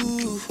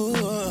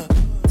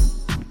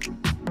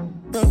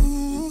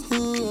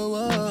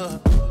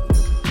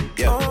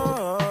 Yeah,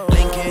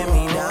 linking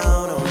me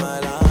down on my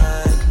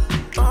line.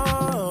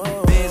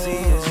 Busy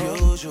as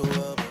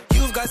usual.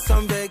 You've got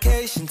some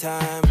vacation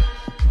time.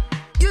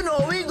 You know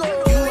we go.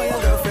 You and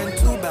your girlfriend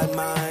too bad,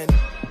 mine.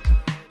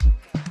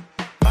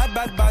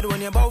 Bad when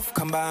you both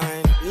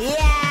combine. Yeah.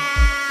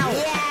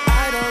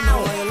 I don't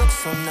know why you look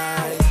so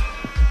nice.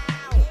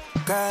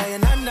 Girl, you're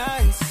not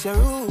nice, you're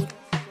rude.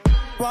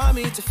 Want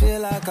me to feel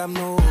like I'm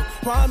new.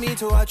 Want me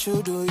to watch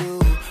you do you.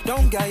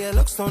 Don't get you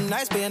look so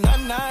nice, but you're not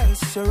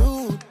nice, you're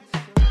rude.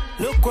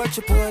 Look what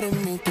you're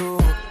putting me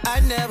through. I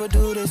never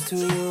do this to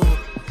you.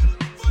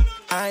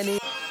 I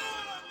need.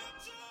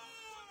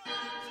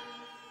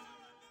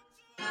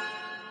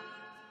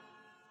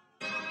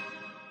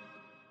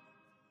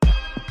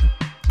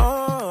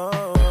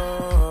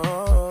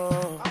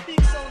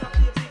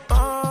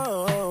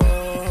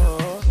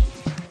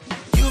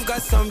 You've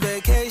got some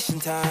vacation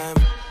time.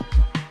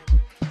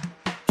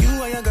 You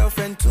and your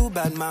girlfriend too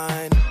bad,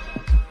 mine.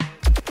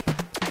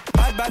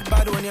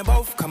 Bad when you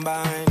both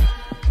combine.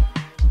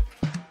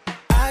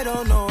 I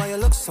don't know why you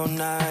look so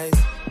nice.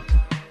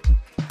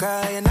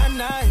 Girl, you're not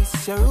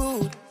nice, you're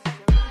rude.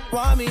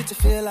 Want me to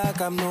feel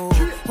like I'm new.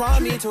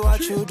 Want me to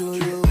watch you do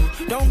you.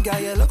 Don't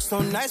get you look so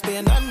nice, but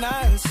you're not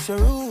nice, you're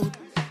rude.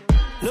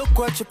 Look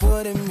what you're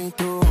putting me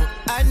through.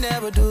 I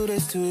never do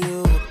this to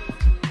you.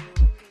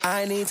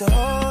 I need to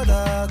hold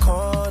a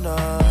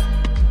corner.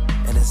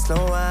 it's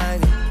slow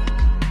whining.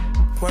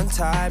 One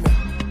time,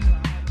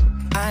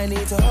 I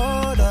need to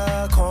hold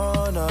a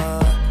corner,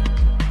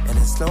 and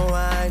it's slow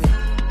whining.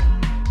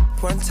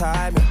 One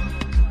time.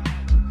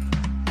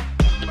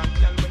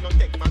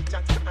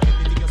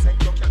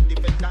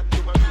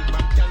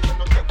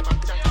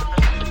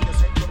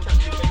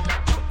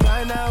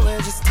 Right now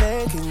we're just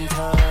taking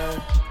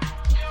time.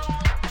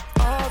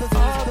 All the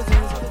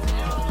things.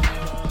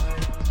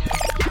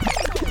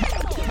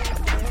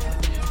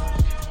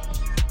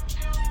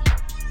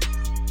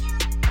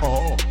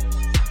 Oh.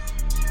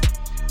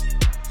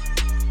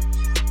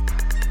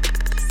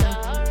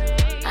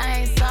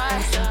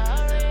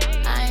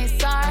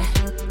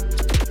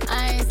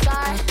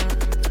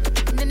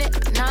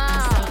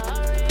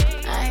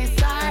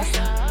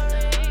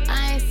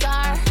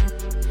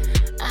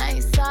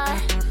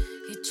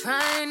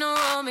 Trying to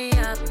roll me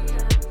up.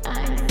 I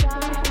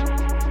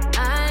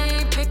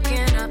ain't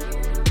picking up.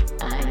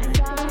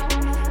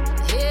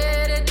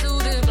 Headed to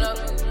the club.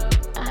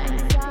 I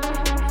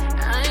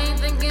ain't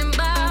thinking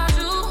about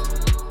you.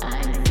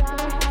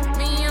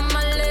 Me and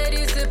my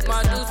lady sip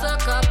my juice a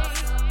cup.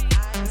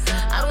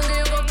 I don't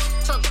give up,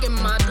 chucking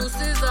my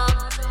juices up.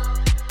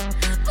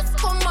 What's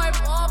for my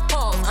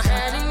pawpaw? I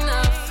had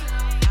enough.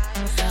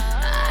 I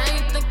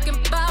ain't thinking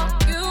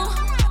about you.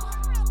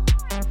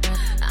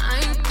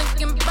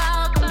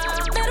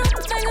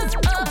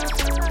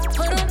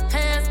 Put them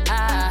hands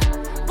high,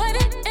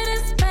 waiting in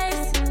his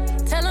face.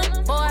 Tell him,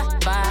 boy,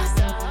 bye.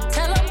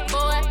 Tell him,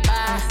 boy,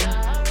 bye.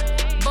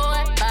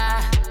 Boy,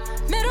 bye.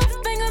 Middle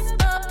fingers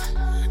up.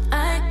 I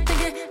ain't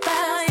thinking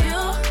about you.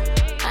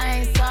 I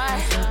ain't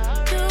sorry.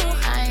 You,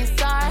 I ain't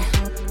sorry.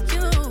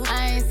 You, I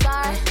ain't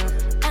sorry.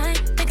 I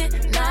ain't thinking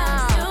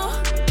about you.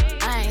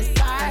 I ain't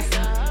sorry.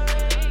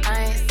 I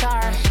ain't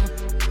sorry.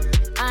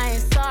 I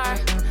ain't sorry.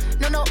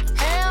 No, no,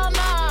 hell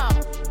no.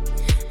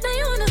 Now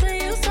you wanna say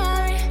you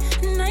sorry.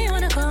 Now you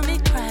wanna call me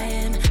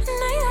crying.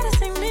 Now you gotta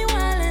see me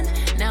wildin'.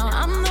 Now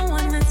I'm the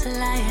one that's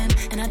lying,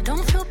 and I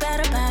don't feel bad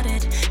about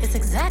it. It's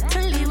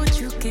exactly what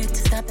you get to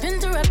stop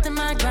interrupting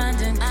my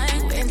grinding. I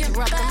ain't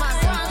interrupting my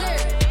grinding.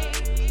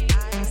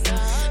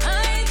 I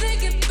ain't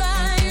thinking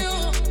about you.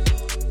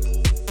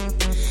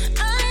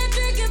 I ain't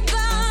thinking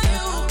about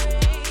you.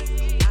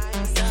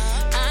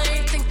 I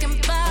ain't thinking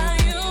about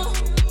you.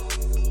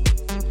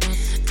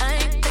 I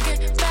ain't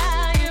thinking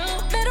about you.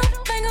 Middle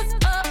fingers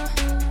up.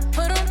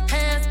 Put them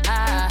hands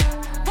high.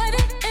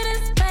 Waiting in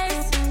his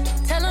face.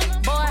 Tell him,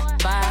 boy,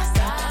 bye.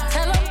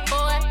 Tell him,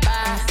 boy,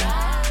 bye.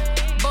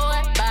 Boy,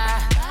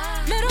 bye.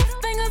 Middle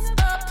fingers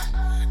up.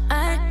 I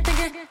ain't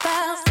thinking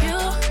about you.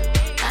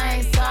 I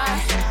ain't sorry.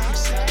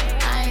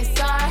 I ain't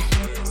sorry.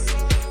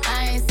 I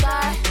ain't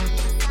sorry.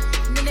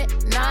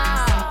 No.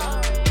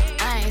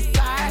 I ain't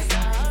sorry.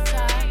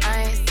 I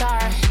ain't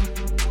sorry.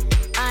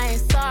 I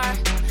ain't sorry.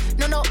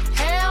 No, no,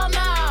 hell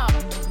no.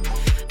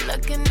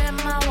 Looking at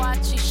my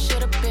watch, he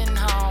should have been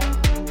home.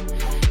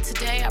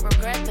 Today I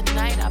regret the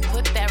night I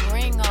put that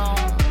ring on.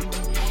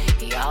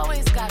 He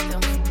always got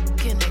them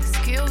fucking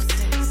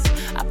excuses.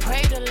 I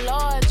pray the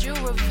Lord you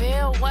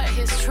reveal what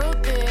his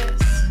truth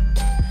is.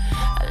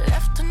 I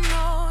left a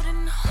note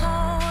in the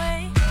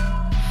hallway.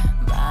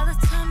 By the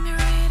time you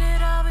read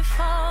it, I'll be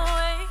far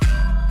away.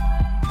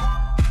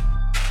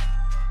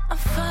 I'm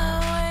far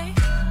away,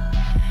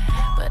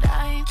 but I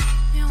ain't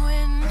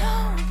with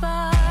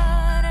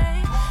nobody.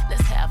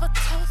 Let's have a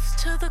toast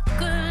to the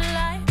good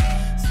life.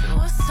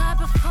 Suicide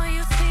before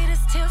you see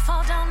this tear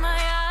fall down my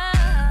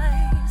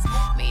eyes.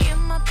 Me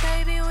and my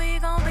baby, we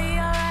gon' be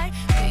alright.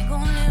 We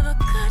gon' live a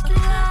good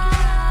life.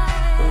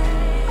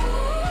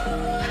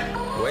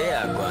 Where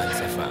you going,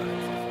 Stefan?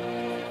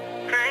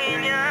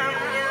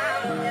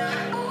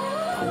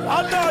 I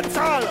dance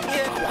all.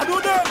 I do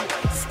them.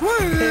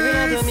 Squeeze. Every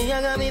night when me,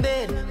 I got me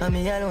bed. And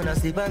me alone, I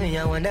sleep on me,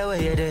 I wonder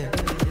where you're there.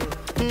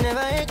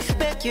 Never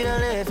expect you to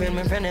live. And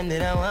my friend them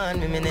did I want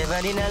me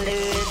never did I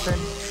listen.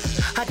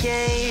 I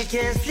can't eat,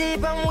 can't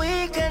sleep, I'm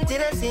weak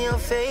until I see your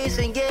face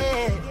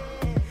again.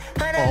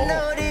 And I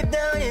know deep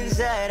down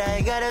inside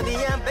I gotta be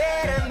a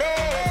better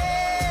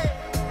man.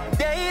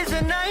 Days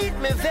and night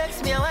me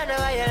vex me, I wonder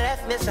why you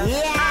left me so.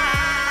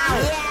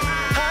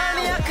 Call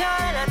me a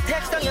call and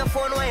text on your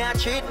phone why you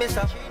treat me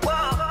so.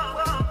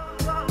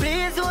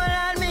 Please hold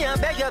on me, I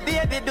beg your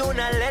baby, do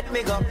not let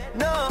me go.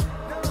 No.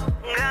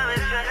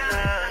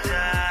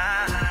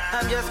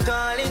 I'm just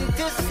calling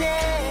to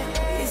say,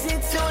 is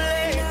it too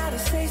late now to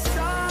say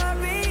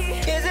sorry?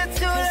 Is it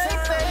too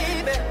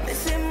late, baby?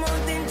 Missing more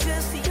than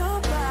just your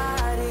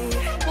body,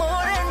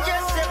 more than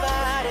just your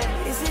body.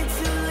 Is it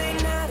too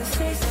late now to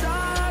say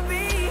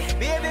sorry?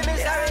 Baby, me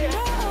sorry. I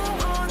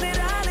know that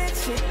I let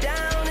you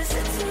down. Is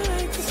it too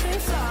late to say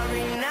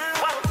sorry now?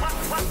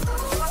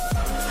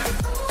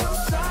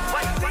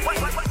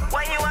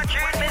 Why you want to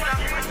treat me so?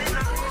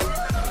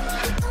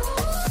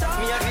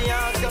 Me have the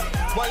answer.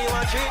 Why you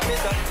want to treat me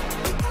so?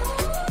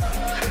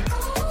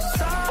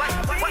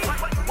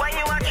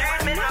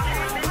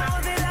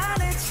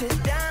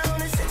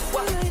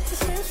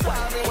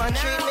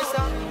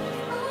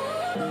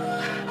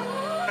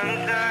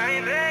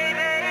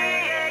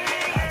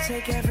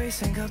 take every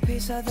single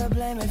piece of the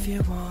blame if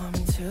you want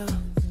me to.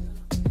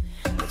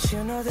 But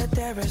you know that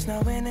there is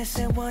no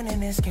innocent one in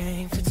this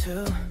game for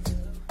two.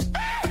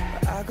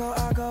 But I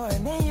go,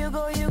 and then you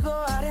go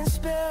out and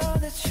spill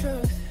the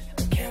truth.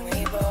 Can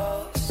we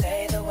both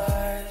say the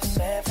words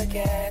and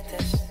forget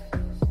this?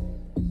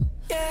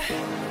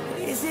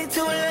 Yeah. Is it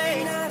too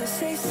late now to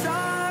say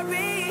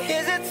sorry?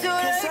 Is it too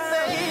late,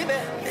 baby?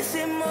 Is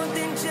it more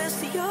than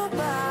just your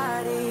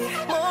body?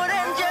 More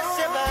than just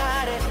your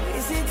body.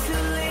 Is it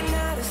too late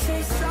now to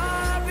say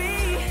sorry?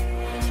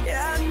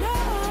 Yeah, I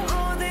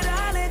know that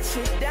I let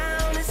you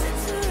down. Is it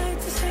too late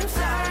to say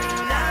sorry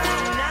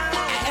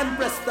now?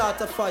 Empress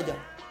start a fire.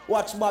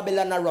 Watch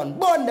Babylon run.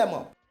 Burn them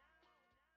up.